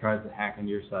somebody tries to hack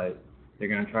into your site, they're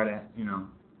going to try to,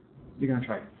 you're going to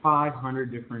try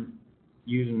 500 different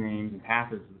usernames and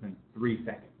passwords within 3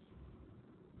 seconds.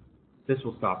 This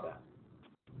will stop that.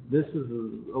 This is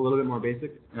a little bit more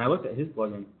basic, and I looked at his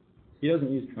plugin. He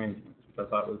doesn't use transients, which I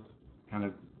thought was kind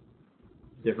of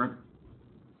different.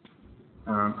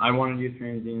 I wanted to use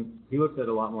transients. He looked at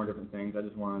a lot more different things. I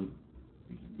just wanted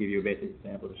to give you a basic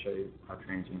example to show you how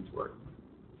transients work.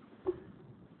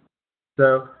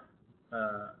 So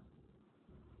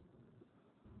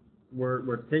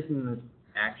we're taking this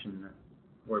action that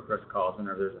WordPress calls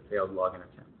whenever there's a failed login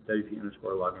attempt,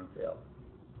 WP_login failed.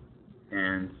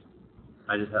 And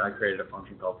I created a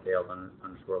function called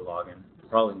failed_login. It's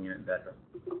probably going to get better,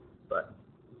 but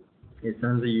it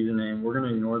sends a username. We're going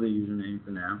to ignore the username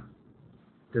for now,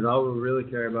 because all we really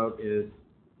care about is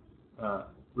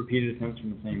repeated attempts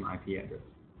from the same IP address.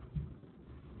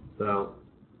 So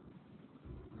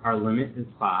our limit is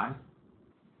 5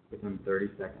 within 30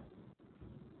 seconds.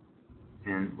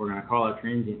 And we're going to call our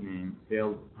transient name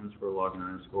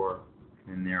failed_login_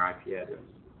 and their IP address.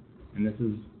 And this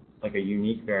is like a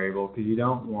unique variable because you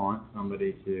don't want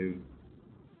somebody to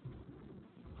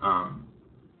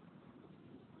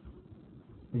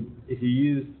if you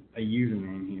use a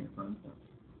username here, for instance,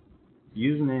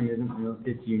 username isn't real,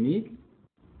 it's unique,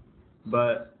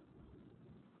 but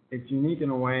it's unique in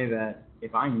a way that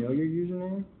if I know your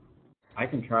username, I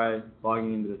can try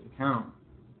logging into this account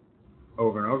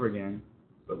over and over again.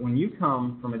 But when you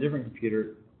come from a different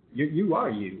computer, you are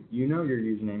you. You know your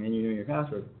username and you know your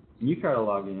password. And you try to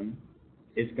log in,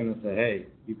 it's going to say, hey,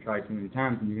 you've tried too many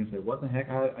times, and you're going to say, what the heck?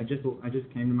 I just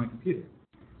came to my computer.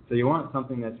 So you want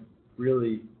something that's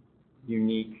really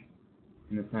unique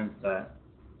in the sense that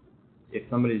if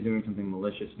somebody's doing something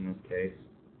malicious in this case,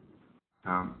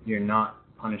 you're not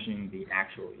punishing the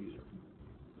actual user.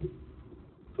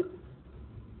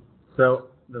 So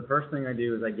the first thing I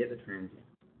do is I get the transient,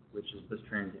 which is this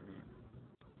transient name,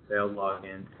 failed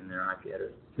login, and their IP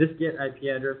address. This get IP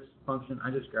address function,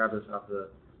 I just grabbed this off the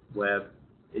web.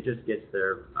 It just gets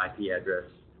their IP address,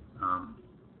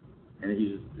 and it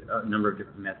uses a number of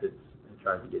different methods and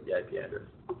tries to get the IP address.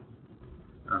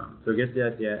 So it gets the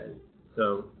IP address.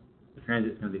 So the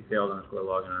transient is going to be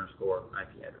failed_login_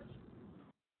 IP address.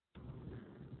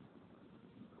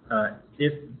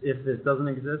 If this doesn't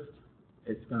exist,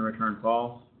 it's going to return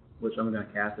false, which I'm going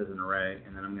to cast as an array,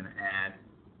 and then I'm going to add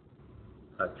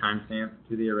a timestamp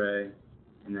to the array,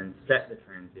 and then set the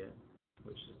transient,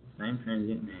 which is the same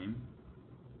transient name,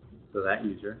 so that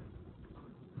user,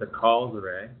 the calls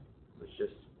array, which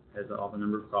just has all the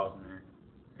number of calls in there,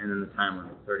 and then the time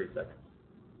limit, 30 seconds.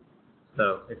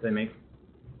 So if they make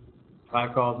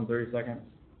 5 calls in 30 seconds,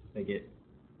 they get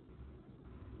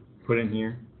put in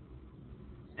here,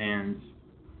 and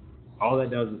all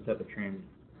that does is set the transient.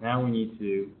 Now we need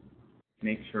to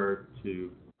make sure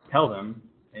to tell them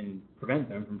and prevent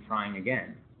them from trying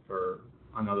again for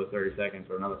another 30 seconds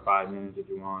or another 5 minutes if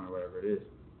you want, or whatever it is.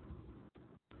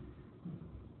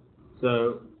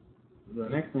 So the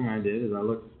next thing I did is I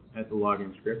looked at the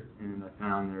login script, and I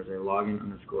found there's a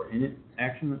login_init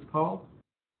action that's called,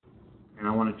 and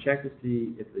I want to check to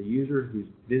see if the user who's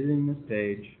visiting this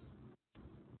page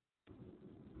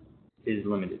is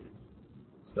limited.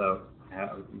 So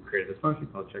we created this function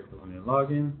called check for limited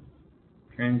login,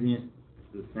 transient.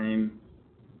 It's the same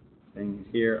thing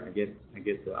here. I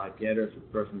get the IP address of the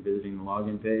person visiting the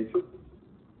login page.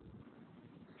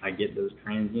 I get those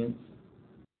transients,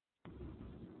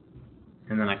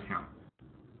 and then I count.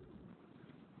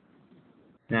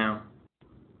 Now,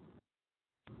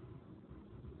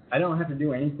 I don't have to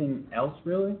do anything else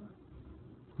really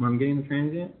when I'm getting the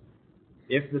transient.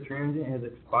 If the transient has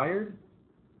expired,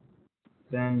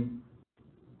 then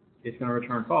it's going to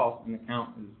return false, and the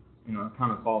count is,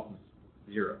 count of false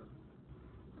is 0.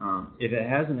 If it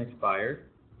hasn't expired,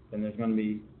 then there's going to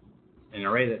be an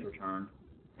array that's returned,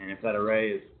 and if that array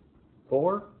is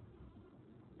 4,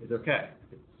 it's okay.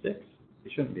 If it's 6,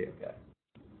 it shouldn't be okay.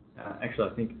 Actually,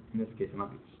 I think in this case it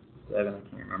might be 7, I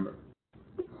can't remember.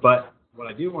 But what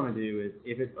I do want to do is,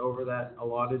 if it's over that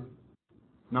allotted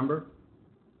number,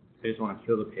 I just want to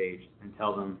kill the page and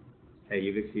tell them, hey,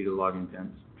 you've exceeded login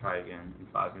attempts, try again in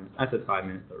 5 minutes. I said 5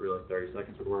 minutes, but really 30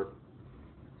 seconds would work.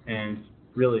 And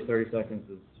really 30 seconds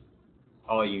is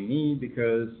all you need,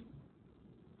 because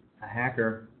a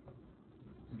hacker,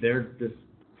 they're just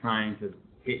trying to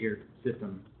hit your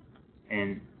system.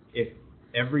 And if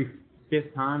every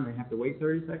 5th time they have to wait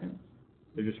 30 seconds,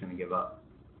 they're just going to give up,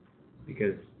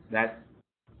 because that's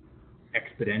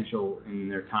exponential in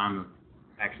their time of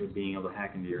actually being able to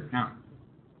hack into your account.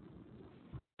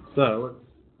 So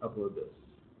let's upload this.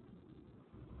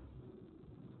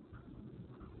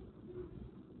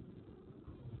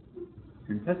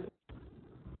 And test it.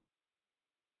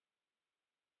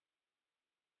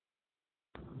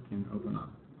 then open up.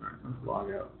 All right, let's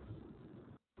log out.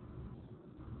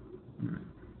 All right.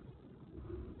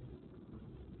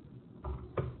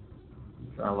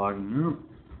 Try logging out.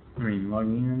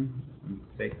 Logging in.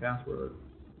 Fake password.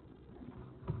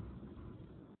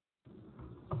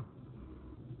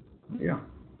 There you go.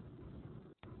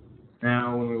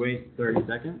 Now, when we wait 30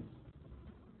 seconds,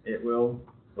 it will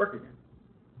work again.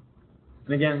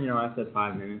 And again, I said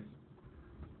 5 minutes,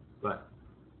 but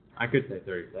I could say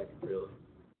 30 seconds, really.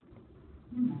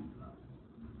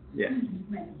 Yeah.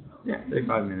 Yeah, say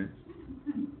 5 minutes.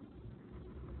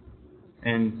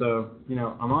 And so,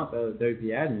 I'm on the WP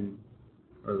admin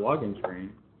or login screen.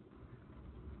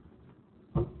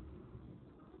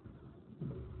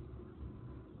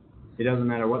 It doesn't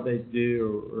matter what they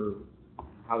do or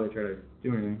how they try to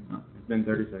do anything. No, it's been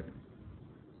 30 seconds.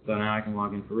 So now I can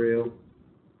log in for real,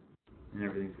 and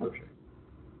everything's kosher.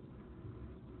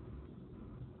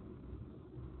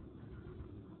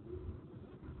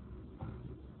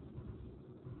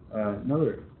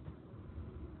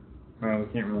 We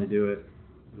can't really do it.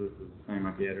 This is the same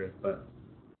IP address, but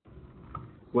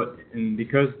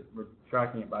because we're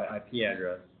tracking it by IP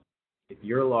address, if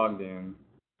you're logged in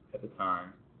at the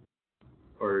time,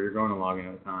 or you're going to log in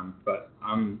at the time, but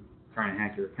I'm trying to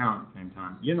hack your account at the same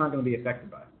time, you're not going to be affected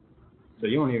by it. So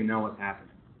you won't even know what's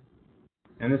happening.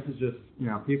 And this is just,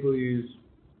 people use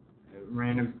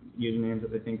random usernames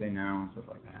that they think they know and stuff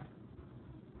like that.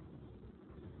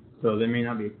 So they may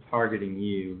not be targeting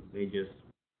you, they just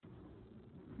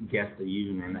guess the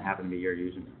username that happened to be your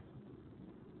username.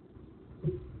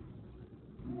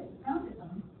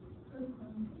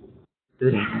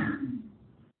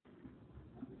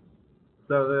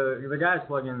 So the guy's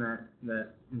plugin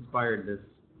that inspired this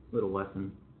little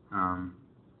lesson,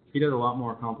 he does a lot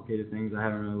more complicated things. I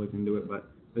haven't really looked into it,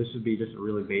 but this would be just a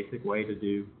really basic way to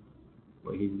do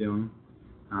what he's doing.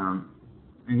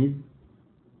 And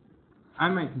I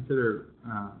might consider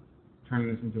turning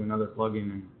this into another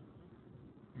plugin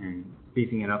and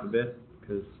beefing it up a bit,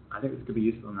 because I think this could be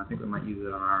useful, and I think we might use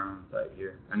it on our own site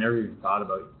here. I never even thought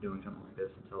about doing something like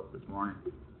this until this morning.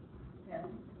 Yeah.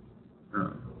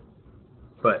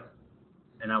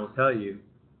 And I will tell you,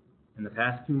 in the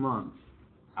past 2 months,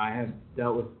 I have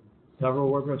dealt with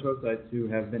several WordPress websites who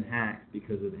have been hacked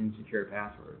because of insecure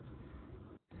passwords.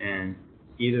 And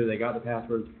either they got the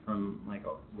passwords from like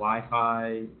a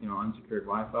Wi-Fi, unsecured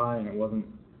Wi-Fi, and it wasn't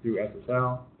through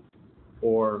SSL,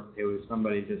 or it was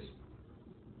somebody just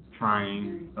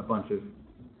trying a bunch of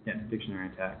dictionary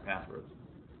attack passwords.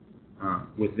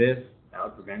 With this, that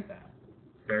would prevent that.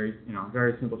 Very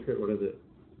simple script. What is it?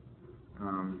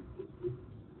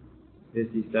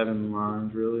 57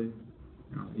 lines, really,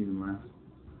 even less.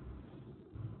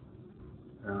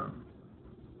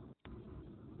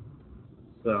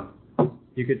 So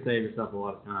you could save yourself a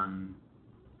lot of time,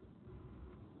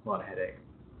 a lot of headache.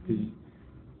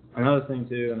 Another thing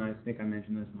too, and I think I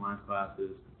mentioned this in last class,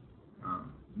 is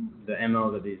the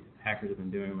MO that these hackers have been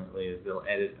doing lately is they'll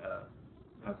edit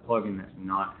a plugin that's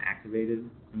not activated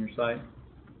on your site,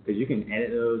 because you can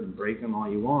edit those and break them all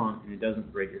you want, and it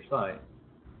doesn't break your site.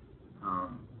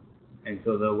 And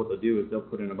so what they'll do is they'll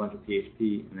put in a bunch of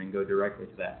PHP and then go directly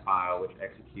to that file, which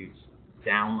executes,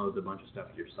 downloads a bunch of stuff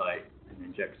to your site, and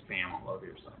injects spam all over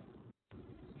your site.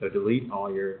 So delete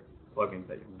all your plugins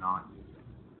that you're not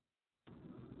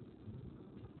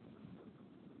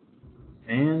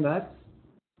using. And that's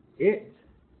it.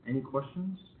 Any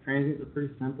questions? Transients are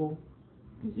pretty simple.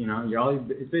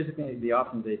 It's basically the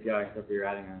options API, except for you're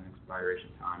adding an expiration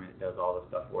time, and it does all the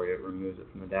stuff for you. It removes it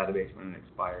from the database when it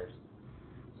expires.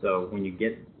 So when you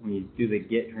do the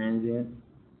get transient,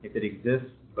 if it exists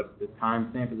but the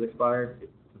timestamp is expired, it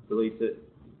deletes it,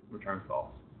 returns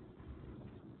false.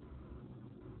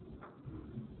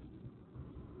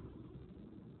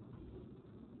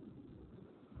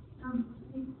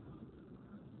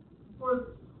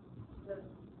 For the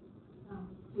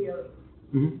PO,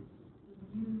 Mm-hmm.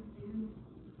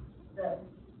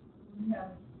 you have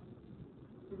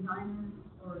designers,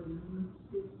 or you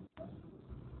do?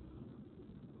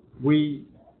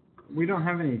 We don't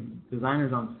have any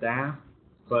designers on staff,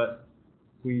 but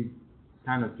we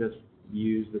kind of just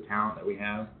use the talent that we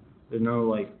have. There's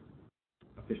no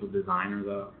official designer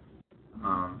though,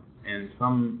 and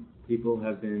some people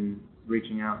have been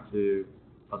reaching out to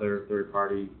other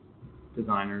third-party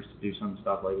designers to do some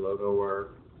stuff like logo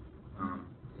work,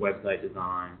 website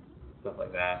design, stuff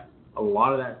like that. A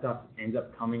lot of that stuff ends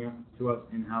up coming up to us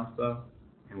in-house though,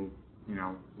 and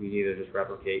we either just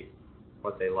replicate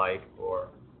what they like, or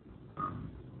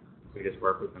we just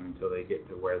work with them until they get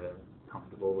to where they're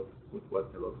comfortable with what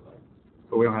it looks like.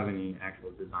 But we don't have any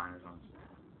actual designers on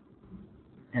staff.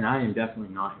 And I am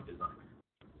definitely not a designer.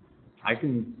 I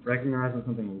can recognize when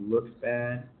something looks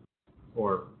bad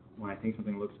or when I think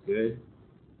something looks good,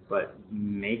 but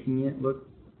making it look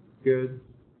good,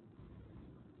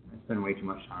 I spend way too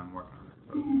much time working on it.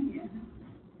 So, Yeah.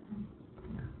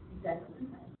 Exactly.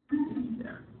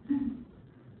 yeah.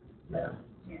 But,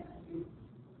 yeah, I do.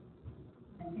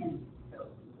 And so.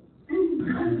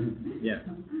 Yeah.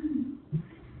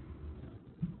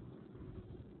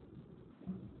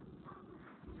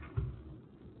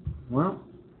 Well,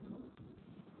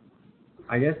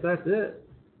 I guess that's it.